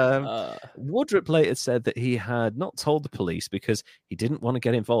 Woodrup later said that he had not told the police because he didn't want to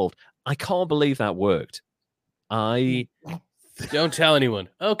get involved. I can't believe that worked. Don't tell anyone.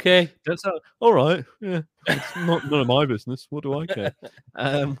 Okay. All right. Yeah. It's none of my business. What do I care?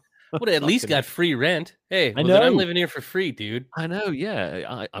 Would at least got free rent. Hey, I know. Then I'm living here for free, dude. I know,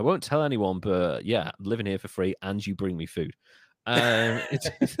 yeah. I won't tell anyone, but yeah, I'm living here for free and you bring me food. In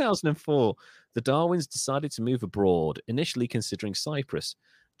 2004, the Darwins decided to move abroad, initially considering Cyprus.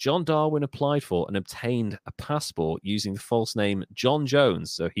 John Darwin applied for and obtained a passport using the false name John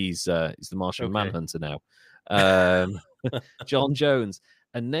Jones. So he's the Martian Manhunter now. John Jones,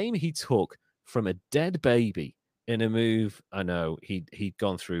 a name he took from a dead baby in a move. I know he'd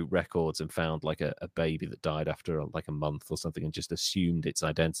gone through records and found like a baby that died after like a month or something and just assumed its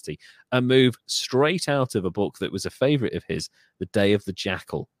identity. A move straight out of a book that was a favorite of his, The Day of the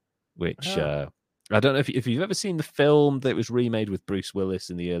Jackal, which I don't know if you've ever seen the film that was remade with Bruce Willis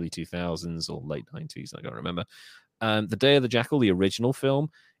in the early 2000s or late 90s. I can't remember. The Day of the Jackal, the original film,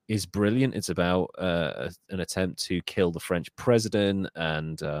 is brilliant. It's about an attempt to kill the French president,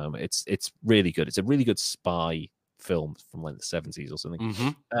 and it's really good. It's a really good spy film from like the 70s or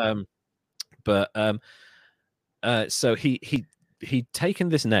something. So he'd taken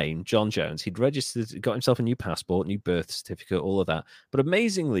this name, John Jones. He'd registered, got himself a new passport, new birth certificate, all of that. But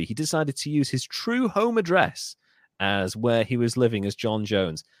amazingly, he decided to use his true home address as where he was living as John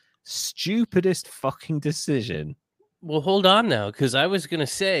Jones. Stupidest fucking decision. Well, hold on now, because I was going to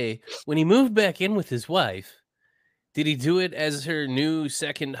say, when he moved back in with his wife, did he do it as her new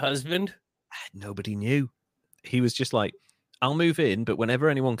second husband? Nobody knew. He was just like, I'll move in, but whenever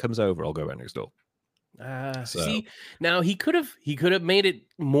anyone comes over, I'll go right next door. See, now he could have made it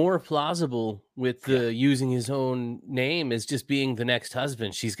more plausible with using his own name as just being the next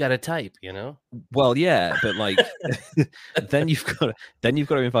husband. She's got a type, you know. Well, yeah, but like, then you've got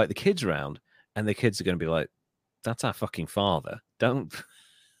to invite the kids around, and the kids are going to be like, "That's our fucking father." Don't.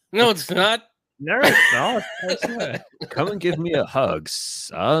 No, it's not. No, it's not. I swear. Come and give me a hug,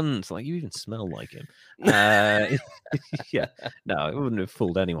 son. It's like you even smell like him. Yeah, no, it wouldn't have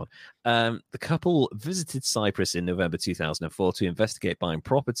fooled anyone. The couple visited Cyprus in November 2004 to investigate buying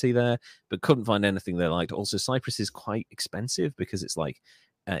property there, but couldn't find anything they liked. Also, Cyprus is quite expensive because it's like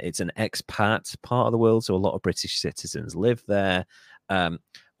it's an expat part of the world, so a lot of British citizens live there.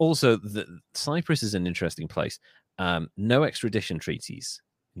 Also, Cyprus is an interesting place. No extradition treaties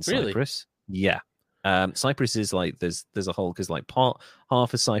in Cyprus. Yeah. Cyprus is like there's a whole, because like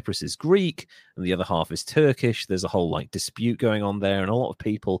half of Cyprus is Greek and the other half is Turkish. There's a whole like dispute going on there, and a lot of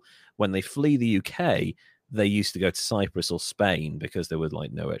people, when they flee the UK, they used to go to Cyprus or Spain because there were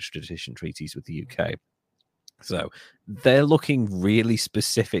like no extradition treaties with the UK. So they're looking really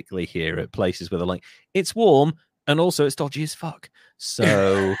specifically here at places where they're like, it's warm and also it's dodgy as fuck.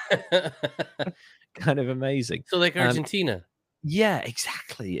 So kind of amazing. So like Argentina. Yeah,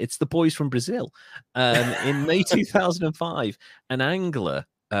 exactly. It's the boys from Brazil. In May 2005, an angler,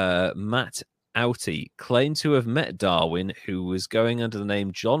 Matt outie, claimed to have met Darwin, who was going under the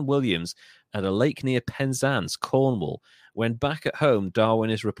name John Williams, at a lake near Penzance, Cornwall. When back at home, Darwin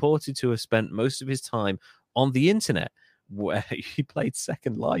is reported to have spent most of his time on the internet, where he played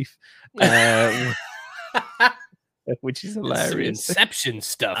Second Life, which is That's some hilarious. Inception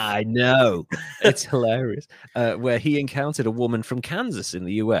stuff. I know. It's hilarious. Where he encountered a woman from Kansas in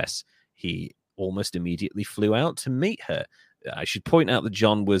the US. He almost immediately flew out to meet her. I should point out that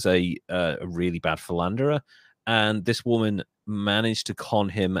John was a really bad philanderer, and this woman managed to con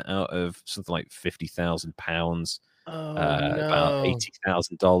him out of something like £50,000, about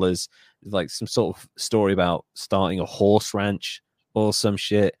 $80,000, like some sort of story about starting a horse ranch or some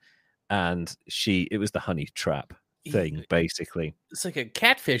shit. And it was the honey trap thing, basically. It's like a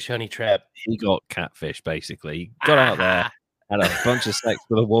catfish honey trap. He got catfish, basically. He got out there, had a bunch of sex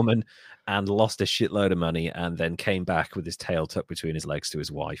with a woman, and lost a shitload of money, and then came back with his tail tucked between his legs to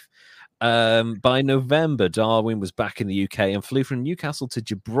his wife. By November, Darwin was back in the UK and flew from Newcastle to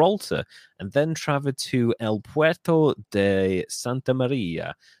Gibraltar, and then traveled to El Puerto de Santa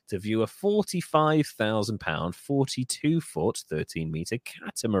Maria to view a £45,000, 42-foot, 13-meter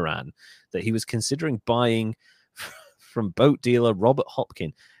catamaran that he was considering buying from boat dealer Robert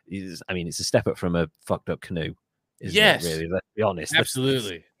Hopkin. It's a step up from a fucked up canoe. Yes, really. Let's be honest.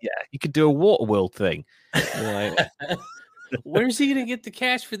 Absolutely. You could do a Waterworld thing. Where's he gonna get the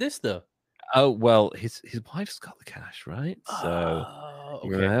cash for this, though? Oh well, his wife's got the cash, right? So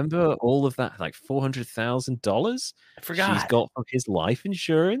remember all of that, like $400,000. I forgot. She's got from his life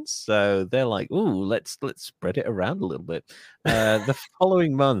insurance. So they're like, "Ooh, let's spread it around a little bit." The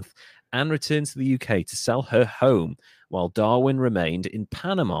following month, Anne returned to the UK to sell her home, while Darwin remained in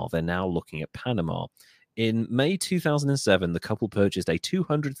Panama. They're now looking at Panama. In May 2007, the couple purchased a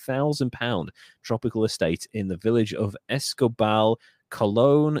 £200,000 tropical estate in the village of Escobal,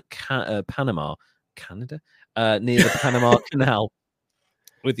 Colón, Panama, Canada, near the Panama Canal,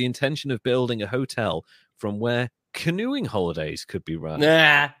 with the intention of building a hotel from where canoeing holidays could be run.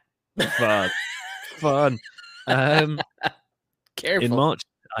 Fun. Careful. In March,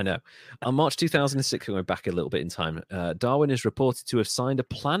 I know. On March 2006, we went back a little bit in time. Darwin is reported to have signed a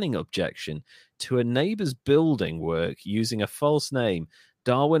planning objection to a neighbor's building work using a false name.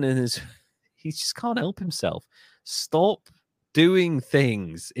 Darwin he just can't help himself. Stop doing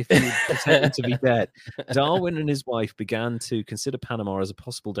things if you pretend to be dead. Darwin and his wife began to consider Panama as a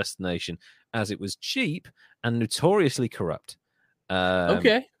possible destination, as it was cheap and notoriously corrupt.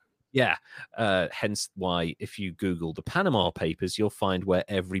 Yeah. Hence why if you Google the Panama Papers, you'll find where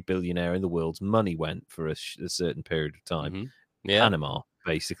every billionaire in the world's money went for a certain period of time. Mm-hmm. Yeah. Panama,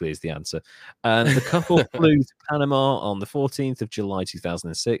 basically, is the answer. And the couple flew to Panama on the 14th of July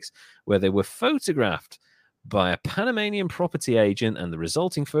 2006, where they were photographed by a Panamanian property agent, and the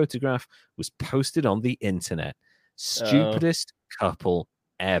resulting photograph was posted on the internet. Stupidest couple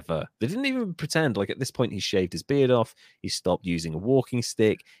ever. They didn't even pretend. Like, at this point, he's shaved his beard off. He stopped using a walking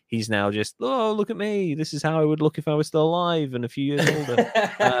stick. He's now just, oh, look at me. This is how I would look if I was still alive and a few years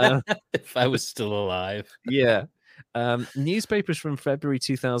older. If I was still alive. Yeah. Newspapers from February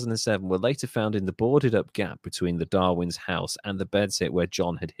 2007 were later found in the boarded up gap between the Darwin's house and the bedsit where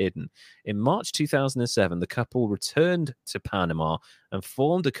John had hidden. In March 2007, the couple returned to Panama and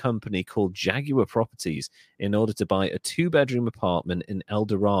formed a company called Jaguar Properties in order to buy a 2-bedroom apartment in El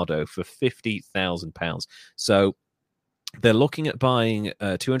Dorado for £50,000. So they're looking at buying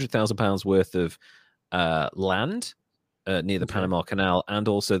 £200,000 worth of land near the Panama Canal, and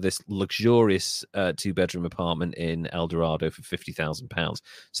also this luxurious 2-bedroom apartment in El Dorado for £50,000.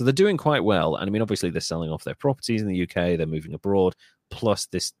 So they're doing quite well. And I mean, obviously, they're selling off their properties in the UK, they're moving abroad, plus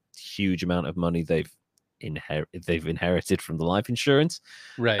this huge amount of money they've inherited from the life insurance.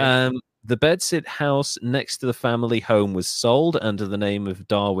 Right. The bedsit house next to the family home was sold under the name of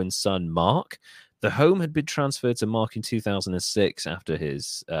Darwin's son, Mark. The home had been transferred to Mark in 2006 after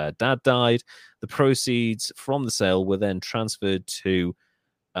his dad died. The proceeds from the sale were then transferred to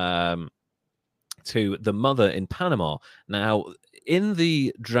the mother in Panama. Now, in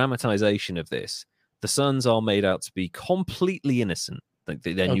the dramatization of this, the sons are made out to be completely innocent. Like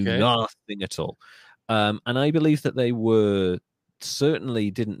they knew nothing at all. And I believe that they certainly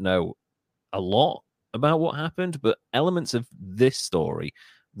didn't know a lot about what happened, but elements of this story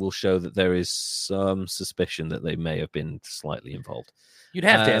will show that there is some suspicion that they may have been slightly involved. You'd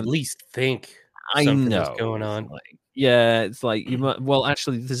have to at least think something was going on. It's like you might. Well,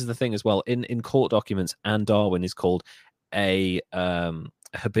 actually, this is the thing as well. In court documents, Anne Darwin is called a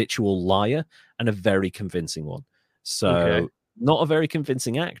habitual liar and a very convincing one. So not a very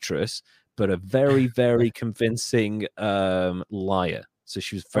convincing actress, but a very, very convincing liar. So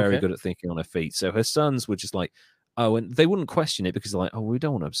she was very Okay. good at thinking on her feet. So her sons were just like, oh, and they wouldn't question it because they're like, oh, we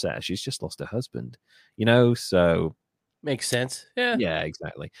don't want to upset her. She's just lost her husband, So Makes sense. Yeah. yeah,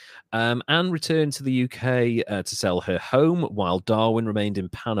 exactly. Anne returned to the UK to sell her home while Darwin remained in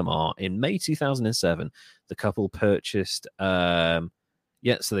Panama. In May 2007, the couple purchased. So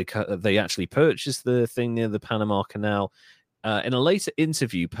they actually purchased the thing near the Panama Canal. In a later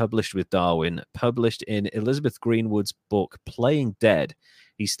interview published with Darwin, published in Elizabeth Greenwood's book Playing Dead,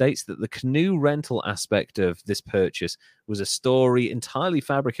 he states that the canoe rental aspect of this purchase was a story entirely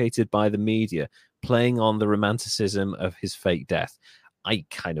fabricated by the media, playing on the romanticism of his fake death. I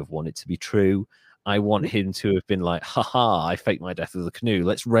kind of want it to be true. I want him to have been like, haha, I faked my death with a canoe.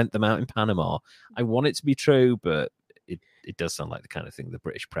 Let's rent them out in Panama. I want it to be true, but it does sound like the kind of thing the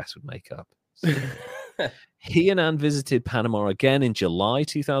British press would make up. So. He and Anne visited Panama again in July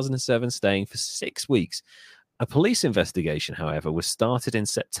 2007, staying for 6 weeks. A police investigation, however, was started in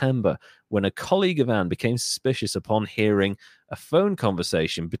September when a colleague of Anne became suspicious upon hearing a phone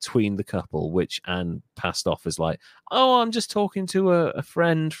conversation between the couple, which Anne passed off as like, oh, I'm just talking to a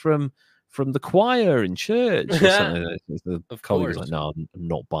friend from the choir in church or something. The colleague was like, no, I'm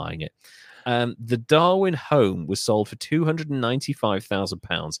not buying it. The Darwin home was sold for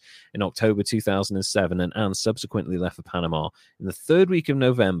 £295,000 in October 2007, and Anne subsequently left for Panama. In the third week of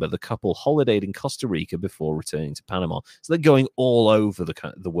November, the couple holidayed in Costa Rica before returning to Panama. So they're going all over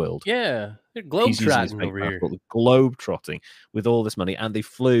the world. Yeah, they're globe-trotting over here. Globe-trotting with all this money, and they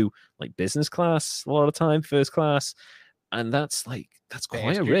flew like business class a lot of time, first class, and that's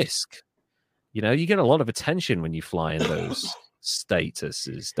quite a risk. You get a lot of attention when you fly in those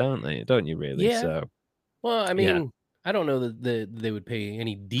statuses, don't you really? Yeah. So, well, I mean, I don't know that they would pay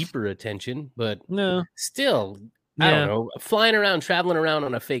any deeper attention, but no, still, I don't know. Flying around, traveling around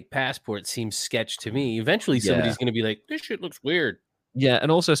on a fake passport seems sketch to me. Eventually, somebody's going to be like, this shit looks weird. Yeah,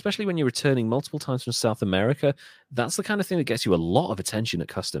 and also, especially when you're returning multiple times from South America, that's the kind of thing that gets you a lot of attention at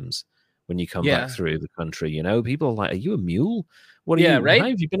customs when you come back through the country. People are like, are you a mule? What are you? Right? How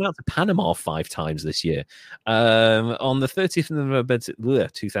have you been out to Panama 5 times this year? On the 30th of November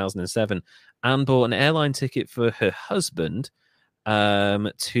 2007, Anne bought an airline ticket for her husband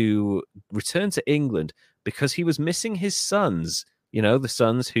to return to England because he was missing his sons, the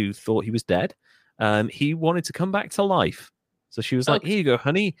sons who thought he was dead. He wanted to come back to life. So she was like, here you go,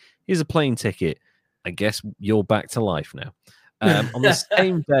 honey. Here's a plane ticket. I guess you're back to life now. On the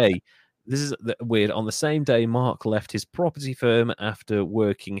same day, this is weird. On the same day, Mark left his property firm after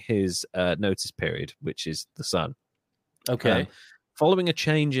working his notice period, which is the son. Okay. Following a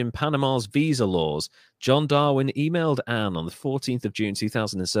change in Panama's visa laws, John Darwin emailed Anne on the 14th of June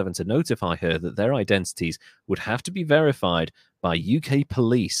 2007 to notify her that their identities would have to be verified by UK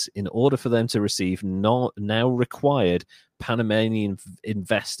police in order for them to receive now required Panamanian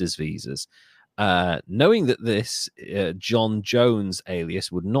investors' visas. Knowing that this John Jones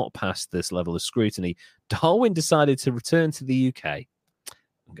alias would not pass this level of scrutiny, Darwin decided to return to the UK.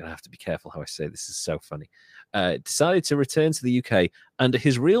 I'm going to have to be careful how I say this. Is so funny. Decided to return to the UK under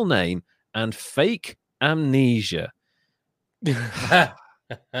his real name and fake amnesia. Yeah.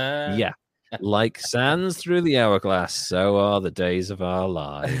 Like sands through the hourglass, so are the days of our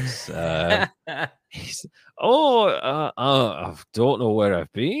lives. I don't know where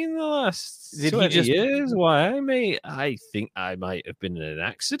I've been the last 20 years. Why, I think I might have been in an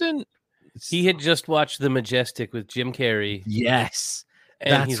accident. He had just watched The Majestic with Jim Carrey. Yes.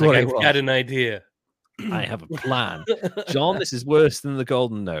 And that's he's what like, I've got an idea. I have a plan. John, this is worse than the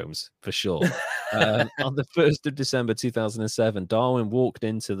Golden Gnomes, for sure. On the 1st of December 2007, Darwin walked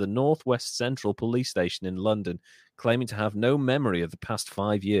into the Northwest Central Police Station in London, claiming to have no memory of the past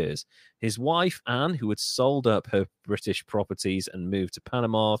 5 years. His wife, Anne, who had sold up her British properties and moved to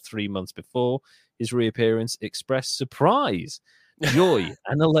Panama 3 months before his reappearance, expressed surprise, joy,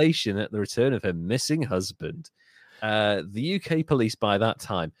 and elation at the return of her missing husband. The UK police by that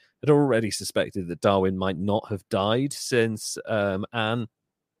time had already suspected that Darwin might not have died since Anne,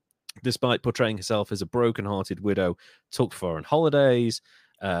 despite portraying herself as a broken-hearted widow, took foreign holidays,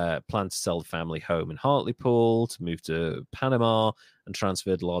 planned to sell the family home in Hartlepool, to move to Panama, and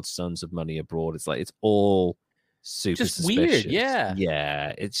transferred large sums of money abroad. It's all super just suspicious. Weird, yeah.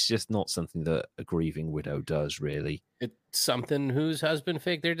 Yeah, it's just not something that a grieving widow does, really. It's something whose husband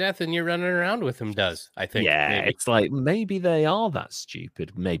faked their death and you're running around with him does, I think. Yeah, maybe. It's like, maybe they are that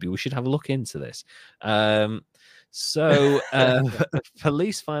stupid. Maybe we should have a look into this. A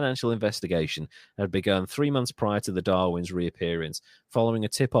police financial investigation had begun 3 months prior to the Darwins' reappearance, following a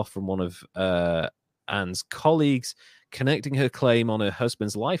tip-off from one of Anne's colleagues connecting her claim on her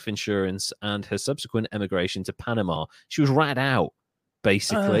husband's life insurance and her subsequent emigration to Panama. She was rat out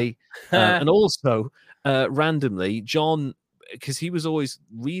basically. And also, randomly, John, because he was always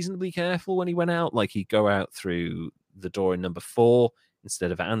reasonably careful when he went out, like he'd go out through the door in number 4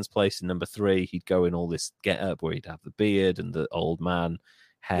 instead of Anne's place in number 3. He'd go in all this get up where he'd have the beard and the old man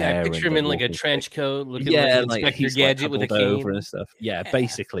Yeah, I hair. picture and him the in like a walking stick. trench coat, looking like Yeah, like Inspector he's like Gadget with a doubled over cane. and stuff. Yeah, Yeah.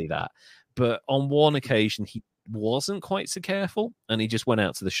 basically that. But on one occasion, he wasn't quite so careful, and he just went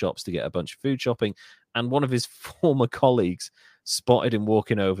out to the shops to get a bunch of food shopping. And one of his former colleagues spotted him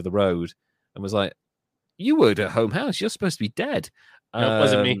walking over the road and was like, "You were at a home house. You're supposed to be dead." No, it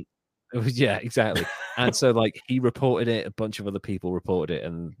wasn't me. Yeah, exactly. And so, like, he reported it. A bunch of other people reported it,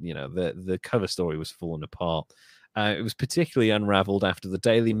 and the cover story was falling apart. It was particularly unraveled after the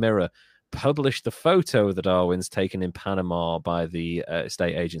Daily Mirror published the photo of the Darwins taken in Panama by the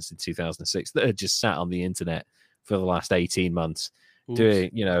estate agents in 2006 that had just sat on the internet for the last 18 months,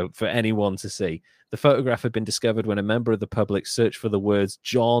 doing, for anyone to see. The photograph had been discovered when a member of the public searched for the words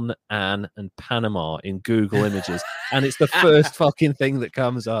John, Anne, and Panama in Google Images, and it's the first fucking thing that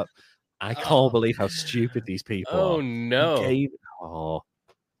comes up. I can't believe how stupid these people are. Oh, no.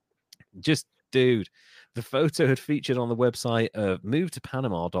 Just, dude. The photo had featured on the website of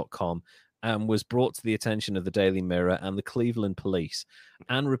movetopanama.com and was brought to the attention of the Daily Mirror and the Cleveland police,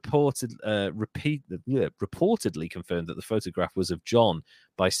 and reportedly confirmed that the photograph was of John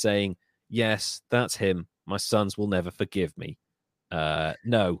by saying, "Yes, that's him. My sons will never forgive me."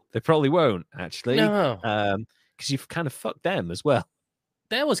 No, they probably won't, actually. No. Because you've kind of fucked them as well.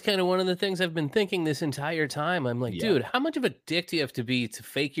 That was kind of one of the things I've been thinking this entire time. I'm like, dude, how much of a dick do you have to be to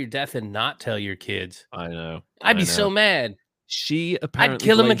fake your death and not tell your kids? I know. I'd be so mad. She apparently I'd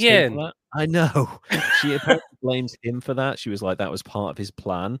kill him again. I know. She apparently blames him for that. She was like, that was part of his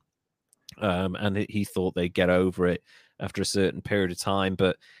plan. And he thought they'd get over it after a certain period of time.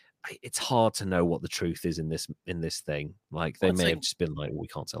 But it's hard to know what the truth is in this thing. Like, they may have just been like, we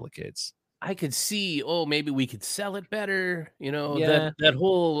can't tell the kids. I could see, maybe we could sell it better. Yeah. That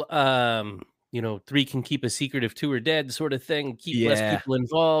whole, 3 can keep a secret if 2 are dead sort of thing. Keep less people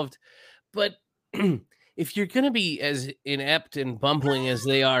involved. But if you're going to be as inept and bumbling as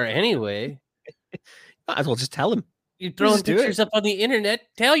they are anyway, might as well just tell them. You're throwing pictures up on the internet.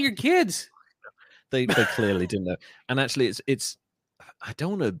 Tell your kids. They clearly didn't know. And actually, it's I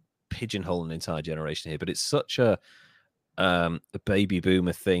don't want to pigeonhole an entire generation here, but it's such a baby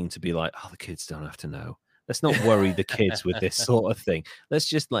boomer thing to be like, the kids don't have to know. Let's not worry the kids with this sort of thing. Let's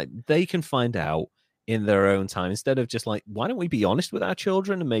just they can find out in their own time, instead of just like, why don't we be honest with our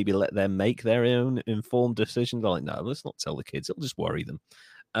children and maybe let them make their own informed decisions? They're like, no, let's not tell the kids. It'll just worry them.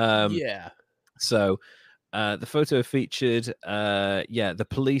 So the photo featured, the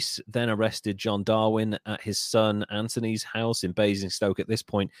police then arrested John Darwin at his son Anthony's house in Basingstoke. At this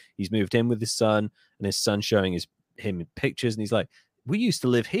point, he's moved in with his son, and his son showing him in pictures, and he's like, we used to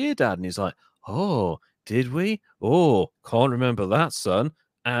live here, Dad. And he's like, oh, did we? Oh, can't remember that, son.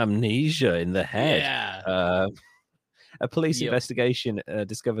 Amnesia in the head. A police investigation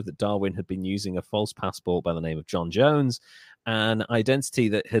discovered that Darwin had been using a false passport by the name of John Jones, an identity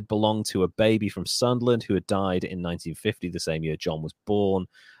that had belonged to a baby from Sunderland who had died in 1950, the same year John was born.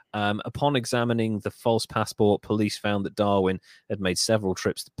 Upon examining the false passport, police found that Darwin had made several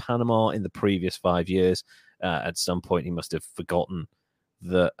trips to Panama in the previous 5 years. At some point, he must have forgotten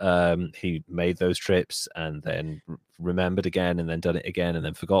that he made those trips and then remembered again and then done it again and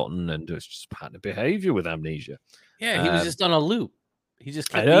then forgotten, and it was just pattern of behavior with amnesia. Yeah, he was just on a loop. He just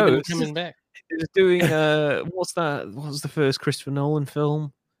kept coming back. He was doing what's that? What was the first Christopher Nolan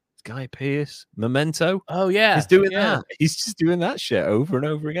film? Guy Pearce, Memento. Oh yeah, he's doing that. He's just doing that shit over and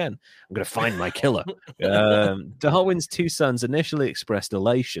over again. I'm going to find my killer. Darwin's 2 sons initially expressed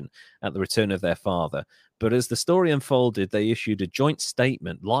elation at the return of their father, but as the story unfolded, they issued a joint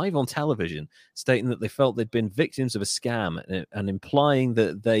statement live on television stating that they felt they'd been victims of a scam and implying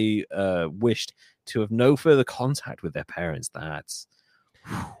that they wished to have no further contact with their parents. That's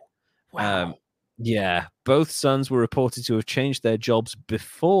wow. Yeah, both sons were reported to have changed their jobs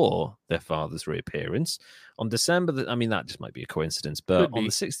before their father's reappearance. On December, that just might be a coincidence, but on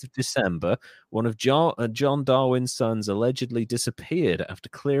the 6th of December, one of John Darwin's sons allegedly disappeared after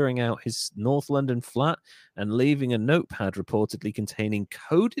clearing out his North London flat and leaving a notepad reportedly containing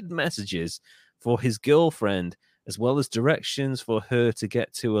coded messages for his girlfriend, as well as directions for her to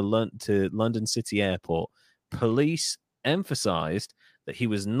get to London City Airport. Police emphasized that he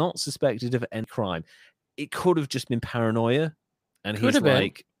was not suspected of any crime. It could have just been paranoia. And he's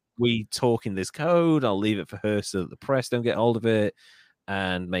like, we talk in this code. I'll leave it for her so that the press don't get hold of it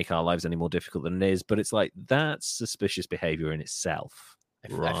and make our lives any more difficult than it is. But it's like, that's suspicious behavior in itself. I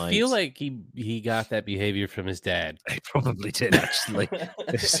feel Right. like he got that behavior from his dad. He probably did, actually.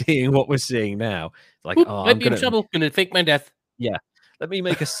 Seeing what we're seeing now. Like, Oop, oh, might I'm be in gonna trouble. Gonna fake my death. yeah. Let me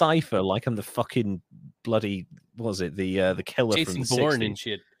make a cipher like I'm the fucking bloody what was it, the killer from Chasing the Bourne 60s. and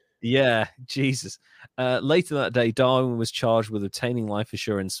shit. Yeah, Jesus. Later that day, Darwin was charged with obtaining life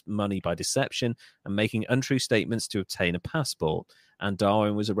assurance money by deception and making untrue statements to obtain a passport. And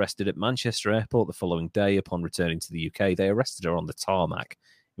Darwin was arrested at Manchester Airport the following day upon returning to the UK. They arrested her on the tarmac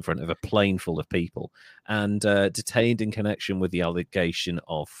in front of a plane full of people and detained in connection with the allegation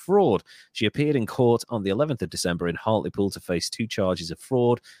of fraud. She appeared in court on the 11th of December in Hartlepool to face 2 charges of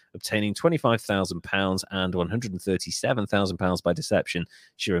fraud, obtaining £25,000 and £137,000 by deception.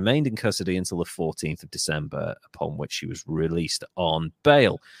 She remained in custody until the 14th of December, upon which she was released on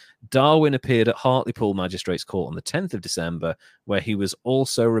bail. Darwin appeared at Hartlepool Magistrates Court on the 10th of December, where he was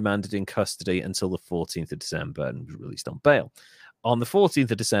also remanded in custody until the 14th of December and was released on bail. On the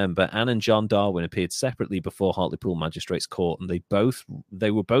 14th of December, Anne and John Darwin appeared separately before Hartlepool Magistrates Court, and they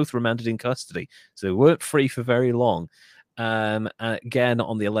were both remanded in custody, so they weren't free for very long. Again,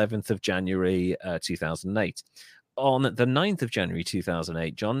 on the 11th of January 2008. On the 9th of January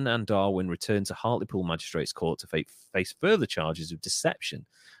 2008, John and Darwin returned to Hartlepool Magistrates Court to face further charges of deception.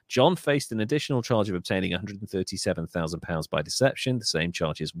 John faced an additional charge of obtaining £137,000 by deception, the same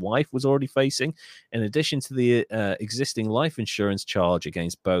charge his wife was already facing, in addition to the existing life insurance charge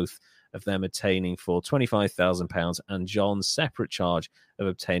against both of them obtaining for £25,000 and John's separate charge of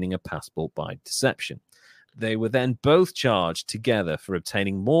obtaining a passport by deception. They were then both charged together for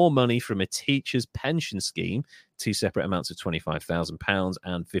obtaining more money from a teacher's pension scheme, 2 separate amounts of £25,000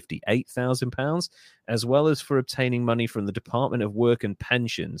 and £58,000, as well as for obtaining money from the Department of Work and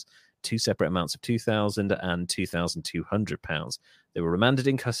Pensions, 2 separate amounts of £2,000 and £2,200. They were remanded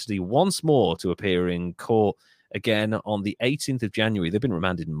in custody once more to appear in court again on the 18th of January. They've been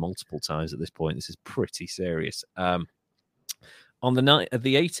remanded multiple times at this point. This is pretty serious. On the night of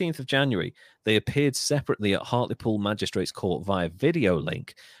the 18th of January, they appeared separately at Hartlepool Magistrates Court via video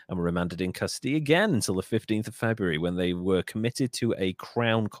link and were remanded in custody again until the 15th of February when they were committed to a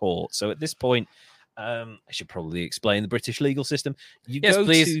Crown Court. So at this point, I should probably explain the British legal system. Yes,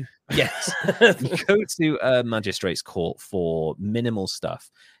 please. You go to a magistrates court for minimal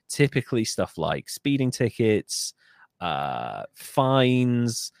stuff, typically stuff like speeding tickets,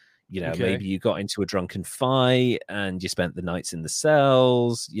 fines. Maybe you got into a drunken fight and you spent the nights in the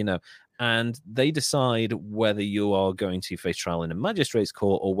cells, and they decide whether you are going to face trial in a magistrate's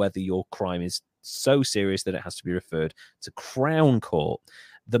court or whether your crime is so serious that it has to be referred to Crown Court.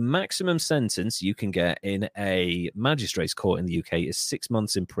 The maximum sentence you can get in a magistrate's court in the UK is 6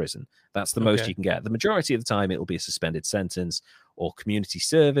 months in prison. That's the most you can get. The majority of the time, it'll be a suspended sentence or community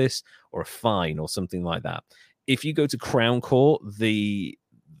service or a fine or something like that. If you go to Crown Court,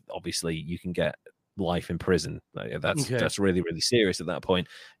 obviously you can get life in prison. That's really, really serious at that point.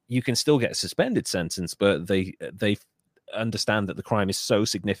 You can still get a suspended sentence, but they understand that the crime is so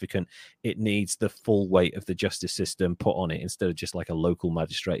significant it needs the full weight of the justice system put on it instead of just like a local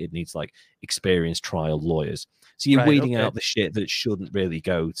magistrate. It needs like experienced trial lawyers. So you're weeding out the shit that shouldn't really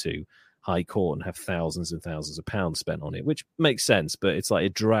go to high court and have thousands and thousands of pounds spent on it, which makes sense, but it's like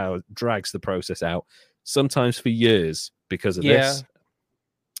it drags the process out sometimes for years because of this.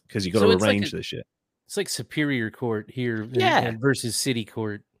 Because you got to arrange this shit. It's like Superior Court here and versus City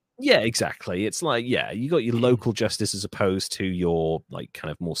Court. Yeah, exactly. It's like, you got your local justice as opposed to your like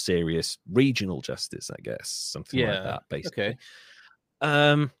kind of more serious regional justice, I guess. Something like that, basically.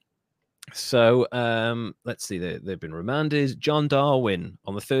 Let's see. They've been remanded. John Darwin,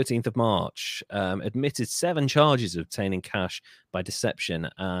 on the 13th of March, admitted 7 charges of obtaining cash by deception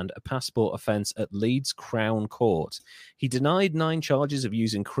and a passport offence at Leeds Crown Court. He denied 9 charges of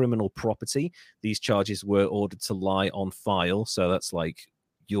using criminal property. These charges were ordered to lie on file, so that's like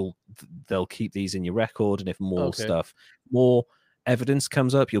they'll keep these in your record, and if more evidence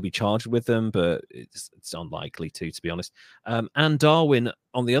comes up, you'll be charged with them, but it's unlikely to be honest. And Darwin,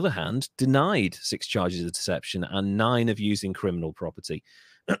 on the other hand, denied 6 charges of deception and 9 of using criminal property.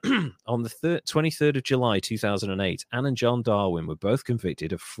 On the 23rd of July 2008, Anne and John Darwin were both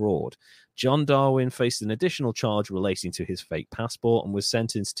convicted of fraud. John Darwin faced an additional charge relating to his fake passport and was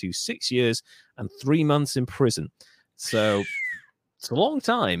sentenced to 6 years and 3 months in prison. So it's a long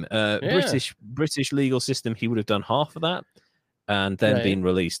time. British legal system, he would have done half of that and then been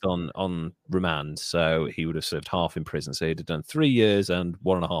released on remand. So he would have served half in prison. So he'd have done 3 years and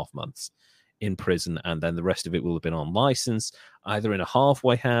 1.5 months in prison. And then the rest of it will have been on license, either in a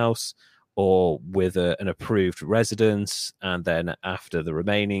halfway house or with an approved residence. And then after the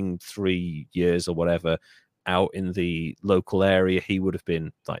remaining 3 years or whatever, out in the local area, he would have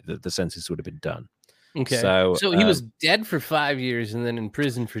been like the sentence would have been done. Okay. So So he was dead for 5 years and then in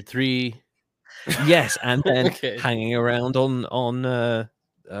prison for 3. yes, and then Okay. hanging around on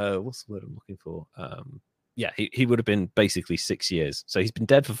what's the word I'm looking for? Yeah, he would have been basically 6 years. So he's been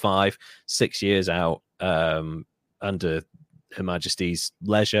dead for 5, 6 years out under Her Majesty's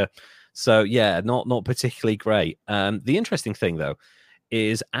leisure. So yeah, not particularly great. The interesting thing though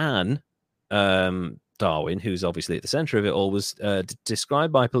is Anne Darwin, who's obviously at the center of it all, was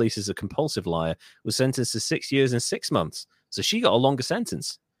described by police as a compulsive liar, was sentenced to 6 years and 6 months. So she got a longer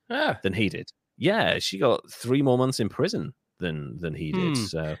sentence than he did. Yeah, she got 3 more months in prison than he did.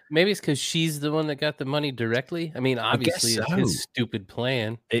 So maybe it's because she's the one that got the money directly. I mean, obviously, I guess it's so. his stupid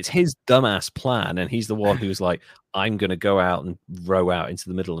plan. It's his dumbass plan, and he's the one who's like, I'm going to go out and row out into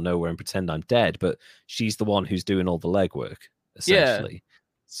the middle of nowhere and pretend I'm dead. But she's the one who's doing all the legwork, essentially. Yeah.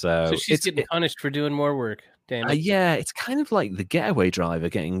 So she's getting punished for doing more work. Damn it. Yeah, it's kind of like the getaway driver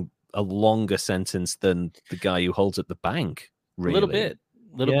getting a longer sentence than the guy who holds up the bank. Really, a little bit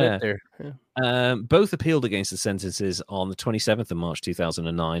there. Yeah. Both appealed against the sentences on the 27th of March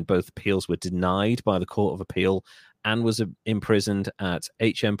 2009. Both appeals were denied by the Court of Appeal. Anne was imprisoned at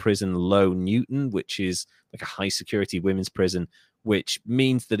HM Prison Low Newton, which is like a high security women's prison, which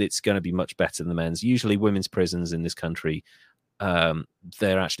means that it's going to be much better than the men's. Usually women's prisons in this country,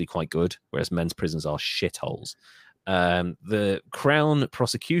 they're actually quite good, whereas men's prisons are shitholes. The Crown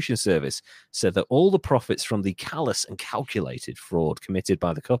Prosecution Service said that all the profits from the callous and calculated fraud committed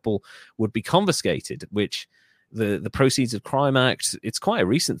by the couple would be confiscated, which the Proceeds of Crime Act, it's quite a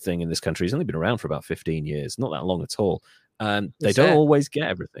recent thing in this country. It's only been around for about 15 years, not that long at all. They don't always get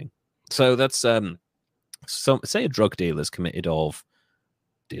everything. So that's say a drug dealer's committed of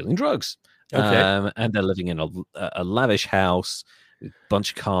dealing drugs. Okay. And they're living in a lavish house, bunch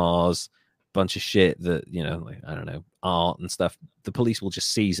of cars, bunch of shit that, you know, like, I don't know, art and stuff. The police will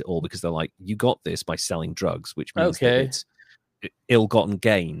just seize it all because they're like, you got this by selling drugs, which means that it's ill-gotten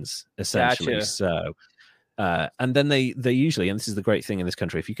gains, essentially. Gotcha. So and then they usually, and this is the great thing in this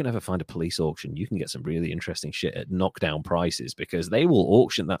country, if you can ever find a police auction, you can get some really interesting shit at knockdown prices, because they will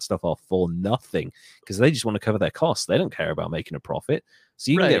auction that stuff off for nothing because they just want to cover their costs. They don't care about making a profit.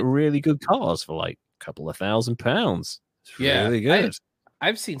 So you can get really good cars for like a couple of £1,000. It's really good.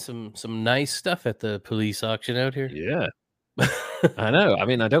 I've seen some nice stuff at the police auction out here. Yeah. I know. I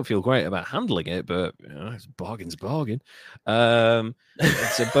mean, I don't feel great about handling it, but you know, it's bargain's bargain. So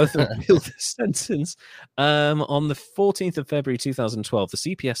both appealed the sentence. On the 14th of February 2012, the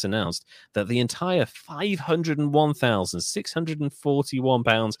CPS announced that the entire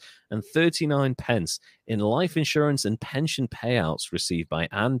 £501,641.39 in life insurance and pension payouts received by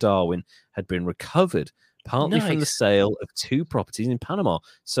Anne Darwin had been recovered, partly from the sale of 2 properties in Panama.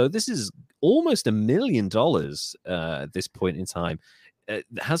 So this is almost $1 million at this point in time.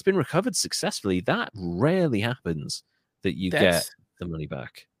 Has been recovered successfully. That rarely happens, that you get the money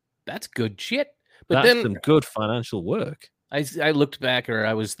back. That's good shit. But that's some good financial work. I looked back, or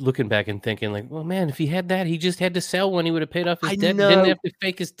I was looking back and thinking, like, well, man, if he had that, he just had to sell one. He would have paid off his debt. Didn't have to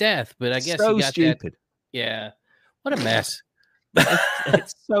fake his death. But I guess he got stupid. That. Yeah. What a mess.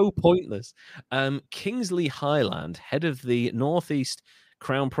 It's so pointless. Kingsley Highland, head of the Northeast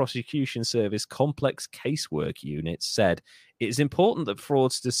Crown Prosecution Service Complex Casework Unit, said, "It is important that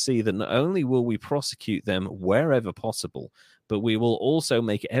fraudsters see that not only will we prosecute them wherever possible, but we will also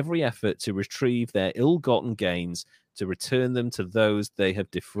make every effort to retrieve their ill-gotten gains to return them to those they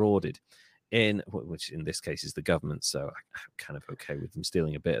have defrauded." Which in this case is the government, so I'm kind of okay with them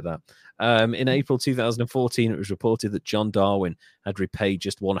stealing a bit of that. In April 2014, it was reported that John Darwin had repaid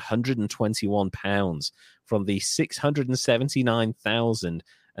just £121 from the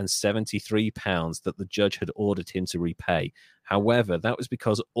 £679,073 that the judge had ordered him to repay. However, that was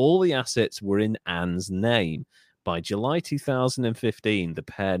because all the assets were in Anne's name. By July 2015, the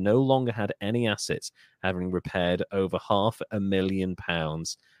pair no longer had any assets, having repaired over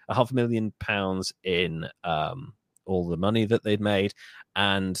 £500,000 in all the money that they'd made,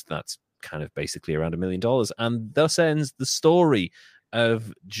 and that's kind of basically around $1 million. And thus ends the story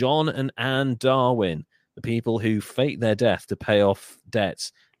of John and Anne Darwin, the people who faked their death to pay off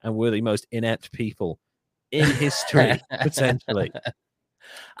debts and were the most inept people in history, potentially.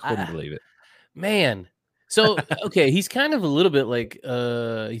 Couldn't believe it. Man. So, okay, he's kind of a little bit like,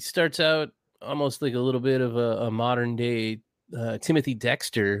 he starts out almost like a little bit of a modern day Timothy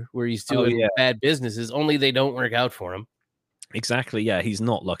Dexter, where he's doing bad businesses, only they don't work out for him. Exactly. Yeah, he's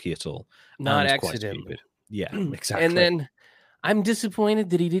not lucky at all. Not accidentally. Yeah, exactly. And then I'm disappointed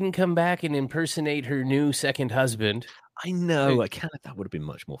that he didn't come back and impersonate her new second husband. I know. That would have been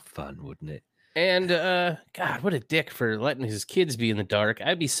much more fun, wouldn't it? And God, what a dick for letting his kids be in the dark.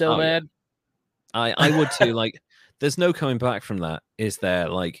 I'd be so Oh yeah, mad. I would too. Like, there's no coming back from that, is there?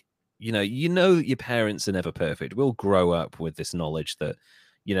 Like, that your parents are never perfect. We'll grow up with this knowledge that,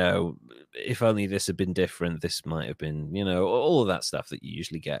 if only this had been different, this might have been, all of that stuff that you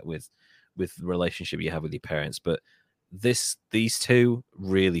usually get with the relationship you have with your parents. But these two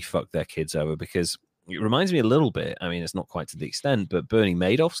really fucked their kids over, because it reminds me a little bit. I mean, it's not quite to the extent, but Bernie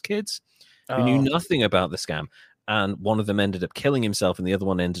Madoff's kids, who knew Oh, nothing about the scam, and one of them ended up killing himself, and the other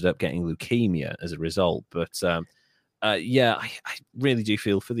one ended up getting leukemia as a result. But yeah, I really do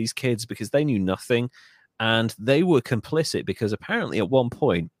feel for these kids, because they knew nothing, and they were complicit, because apparently at one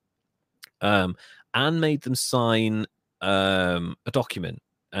point, Anne made them sign a document,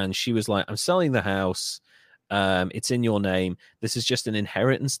 and she was like, "I'm selling the house. It's in your name. This is just an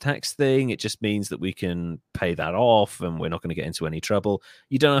inheritance tax thing. It just means that we can pay that off, and we're not going to get into any trouble.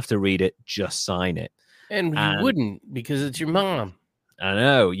 You don't have to read it; just sign it." and you And wouldn't because it's your mom. I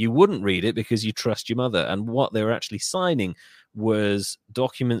know you wouldn't read it because you trust your mother. And what they were actually signing was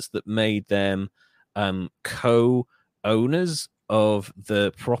documents that made them co-owners of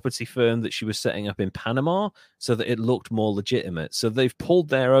the property firm that she was setting up in Panama, so that it looked more legitimate. So they've pulled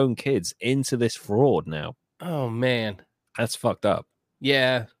their own kids into this fraud now. Oh man. That's fucked up.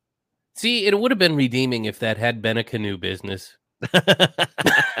 Yeah. See, it would have been redeeming if that had been a canoe business.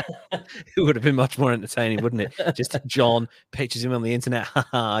 It would have been much more entertaining, wouldn't it? Just John pictures him on the internet.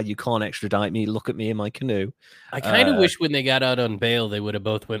 Haha, you can't extradite me. Look at me in my canoe. I kind of wish when they got out on bail, they would have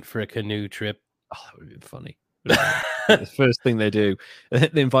both went for a canoe trip. Oh, that would have been funny. The first thing they do,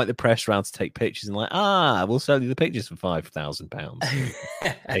 they invite the press round to take pictures, and we'll sell you the pictures for £5,000.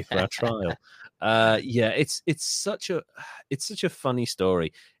 Pay for our trial. Yeah, it's such a funny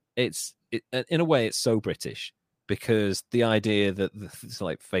story. In a way, it's so British, because the idea that it's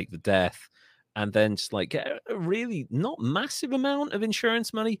like fake the death, and then just like get a really not massive amount of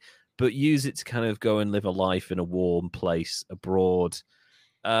insurance money, but use it to kind of go and live a life in a warm place abroad.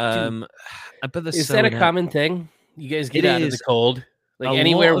 Dude, But is that a common thing? You guys get out of the cold, like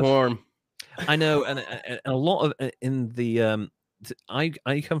anywhere warm. I know, and a lot of in the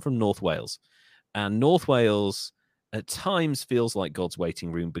I come from North Wales, and North Wales at times feels like God's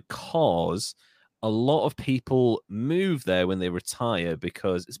waiting room, because a lot of people move there when they retire,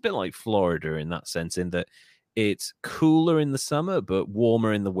 because it's a bit like Florida in that sense, in that it's cooler in the summer but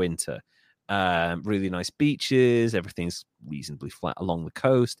warmer in the winter. Really nice beaches, everything's reasonably flat along the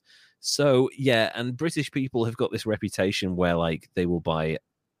coast. So yeah, and British people have got this reputation where like they will buy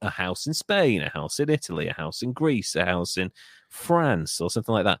a house in Spain, a house in Italy, a house in Greece, a house in France, or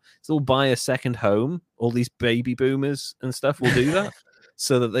something like that. So they'll buy a second home. All these baby boomers and stuff will do that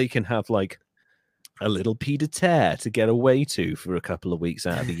so that they can have like a little pied a terre to get away to for a couple of weeks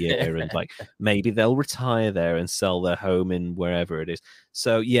out of the year, and like maybe they'll retire there and sell their home in wherever it is.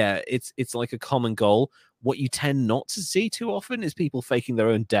 So yeah, it's like a common goal. What you tend not to see too often is people faking their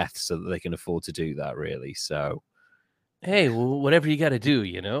own death so that they can afford to do that, really. So Hey, well, whatever you got to do,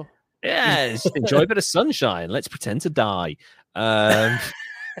 yeah, just enjoy a bit of sunshine. Let's pretend to die. I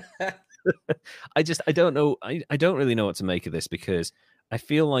don't know. I don't really know what to make of this, because I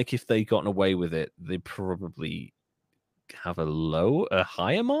feel like if they gotten away with it, they probably have a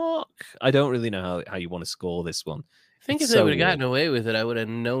higher mark. I don't really know how you want to score this one. I think It's if they so would have weird. gotten away with it, I would have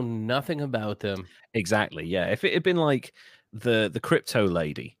known nothing about them. Exactly. Yeah. If it had been like the crypto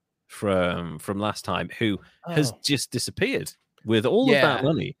lady from last time, who has Oh, just disappeared with all of that yeah,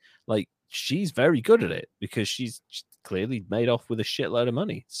 money, like she's very good at it, because she's clearly made off with a shitload of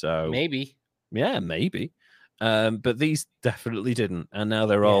money. So maybe. yeah, maybe. But these definitely didn't, and now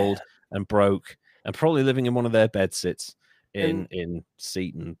they're Yeah, old and broke, and probably living in one of their bed sits and in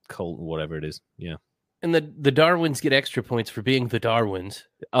Seaton, Colton, whatever it is. Yeah. and the Darwins get extra points for being the Darwins,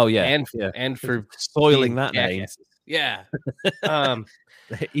 Oh yeah, and yeah. and for Spoiling being that name. jackasses. Yeah. Um,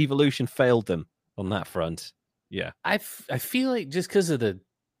 Evolution failed them on that front. Yeah. I feel like just because of the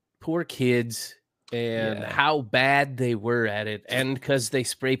poor kids and Yeah. how bad they were at it, and because they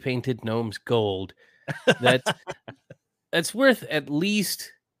spray painted gnomes gold, that's that's worth at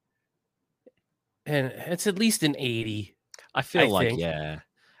least, and it's at least an 80. I I feel like, think. yeah.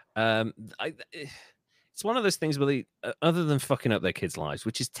 It's one of those things where they, other than fucking up their kids' lives,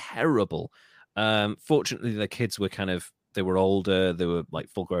 which is terrible. Fortunately, their kids were they were older. They were like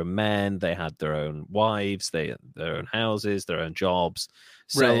full-grown men. They had their own wives. They had their own houses, their own jobs.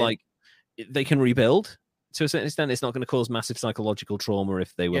 So Right. like they can rebuild. to a certain extent, it's not going to cause massive psychological trauma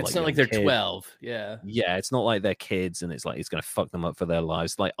if they were it's not like they're 12. Yeah. Yeah, it's not like they're kids and it's like it's going to fuck them up for their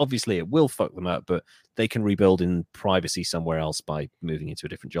lives. Like, obviously, it will fuck them up, but they can rebuild in privacy somewhere else by moving into a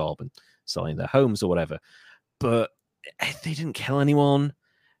different job and selling their homes or whatever. But they didn't kill anyone,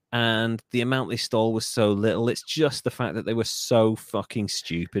 and the amount they stole was so little. It's just the fact that they were so fucking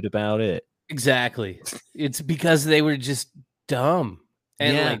stupid about it. Exactly. It's because they were just dumb.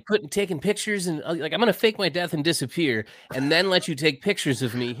 And like taking pictures and like, I'm gonna fake my death and disappear, and then let you take pictures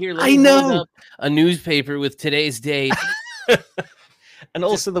of me. Here, let me hold up a newspaper with today's date. And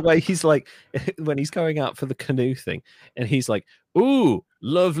also the way he's like, when he's going out for the canoe thing, and he's like, "Ooh,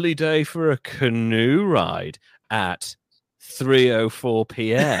 lovely day for a canoe ride at 3:04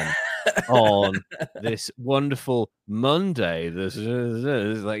 p.m. on this wonderful Monday." This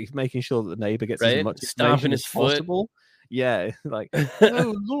like making sure that the neighbor gets as much information as possible. Yeah, like,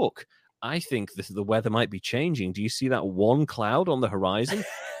 oh, look, I think the weather might be changing. Do you see that one cloud on the horizon?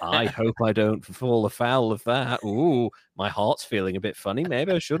 I hope I don't fall afoul of that. Ooh, my heart's feeling a bit funny.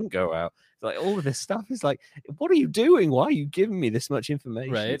 Maybe I shouldn't go out. Like, all of this stuff is like, what are you doing? Why are you giving me this much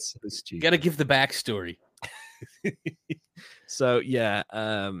information? Right. It's so stupid. Got to give the backstory. So, yeah,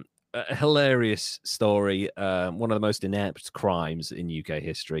 a hilarious story. One of the most inept crimes in UK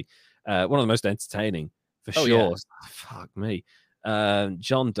history. One of the most entertaining. For sure. Yeah. Fuck me.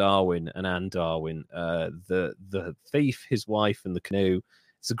 John Darwin and Anne Darwin, the thief, his wife, and the canoe.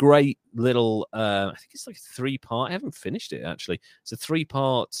 It's a great little, I think it's like 3-part. I haven't finished it, actually. It's a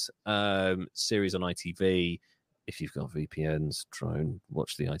 3-part series on ITV. If you've got VPNs, try and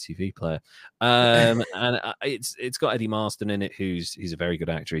watch the ITV player. And it's got Eddie Marsden in it, he's a very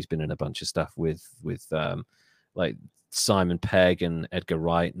good actor. He's been in a bunch of stuff with like Simon Pegg and Edgar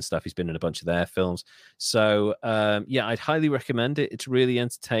Wright and stuff. He's been in a bunch of their films. So, yeah, I'd highly recommend it. It's really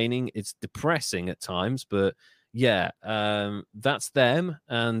entertaining. It's depressing at times, but yeah, that's them.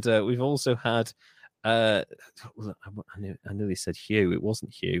 And we've also had, I nearly said Hugh. It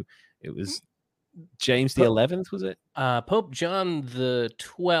wasn't Hugh. It was James the 11th, was it? Pope John the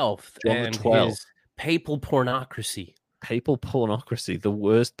 12th and his Papal Pornocracy. Papal Pornocracy, the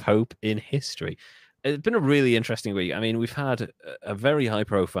worst pope in history. It's been a really interesting week. I mean, we've had a very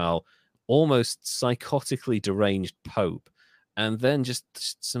high-profile, almost psychotically deranged pope, and then just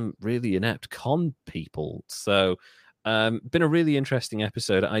some really inept con people. So, been a really interesting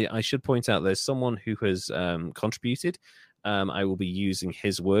episode. I should point out there's someone who has contributed. I will be using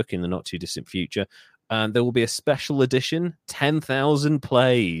his work in the not-too-distant future. There will be a special edition, 10,000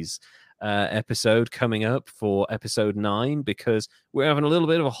 plays episode coming up for episode 9 because we're having a little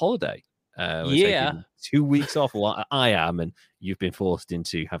bit of a holiday. Taking 2 weeks off. Well, I am, and you've been forced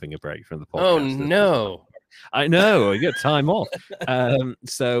into having a break from the podcast. Oh no! I know, you get time off.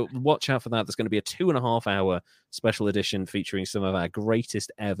 So watch out for that. There's going to be a 2.5-hour special edition featuring some of our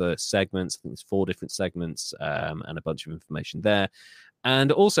greatest ever segments. I think there's 4 different segments and a bunch of information there.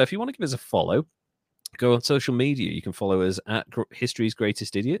 And also, if you want to give us a follow, go on social media. You can follow us at History's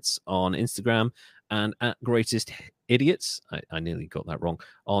Greatest Idiots on Instagram and at Greatest Idiots. I nearly got that wrong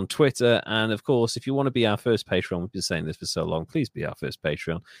on Twitter. And of course, if you want to be our first Patreon, we've been saying this for so long, please be our first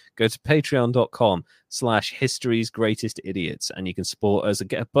Patreon. Go to patreon.com/History's Greatest Idiots and you can support us and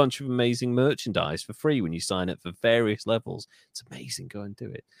get a bunch of amazing merchandise for free when you sign up for various levels. It's amazing. Go and do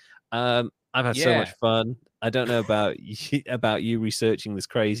it. I've had so much fun. I don't know about you researching this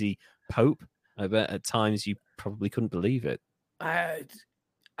crazy Pope. I bet at times you probably couldn't believe it. I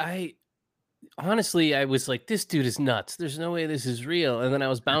honestly, I was like, this dude is nuts. There's no way this is real. And then I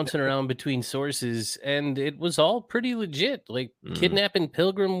was bouncing around between sources and it was all pretty legit, like kidnapping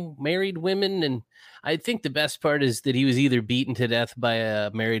pilgrim married women. And I think the best part is that he was either beaten to death by a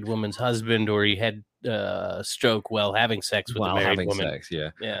married woman's husband or he had a stroke while having sex with a married woman. Sex,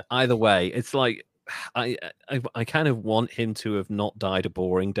 yeah. Either way, it's like, I kind of want him to have not died a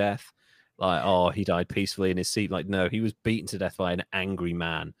boring death. Like, oh, he died peacefully in his seat. Like, no, he was beaten to death by an angry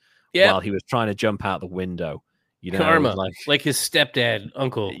man while he was trying to jump out the window. You know, karma, like his stepdad,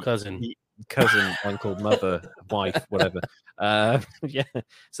 uncle, cousin, uncle, mother, wife, whatever. Yeah.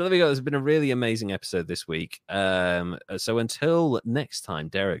 So there we go. It's been a really amazing episode this week. So until next time,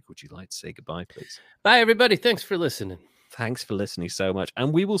 Derek, would you like to say goodbye, please? Bye, everybody. Thanks for listening. Thanks for listening so much.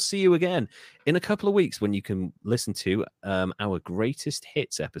 And we will see you again in a couple of weeks when you can listen to our greatest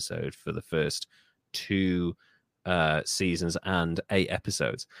hits episode for the first 2 seasons and 8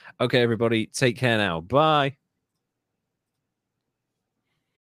 episodes. Okay, everybody, take care now. Bye.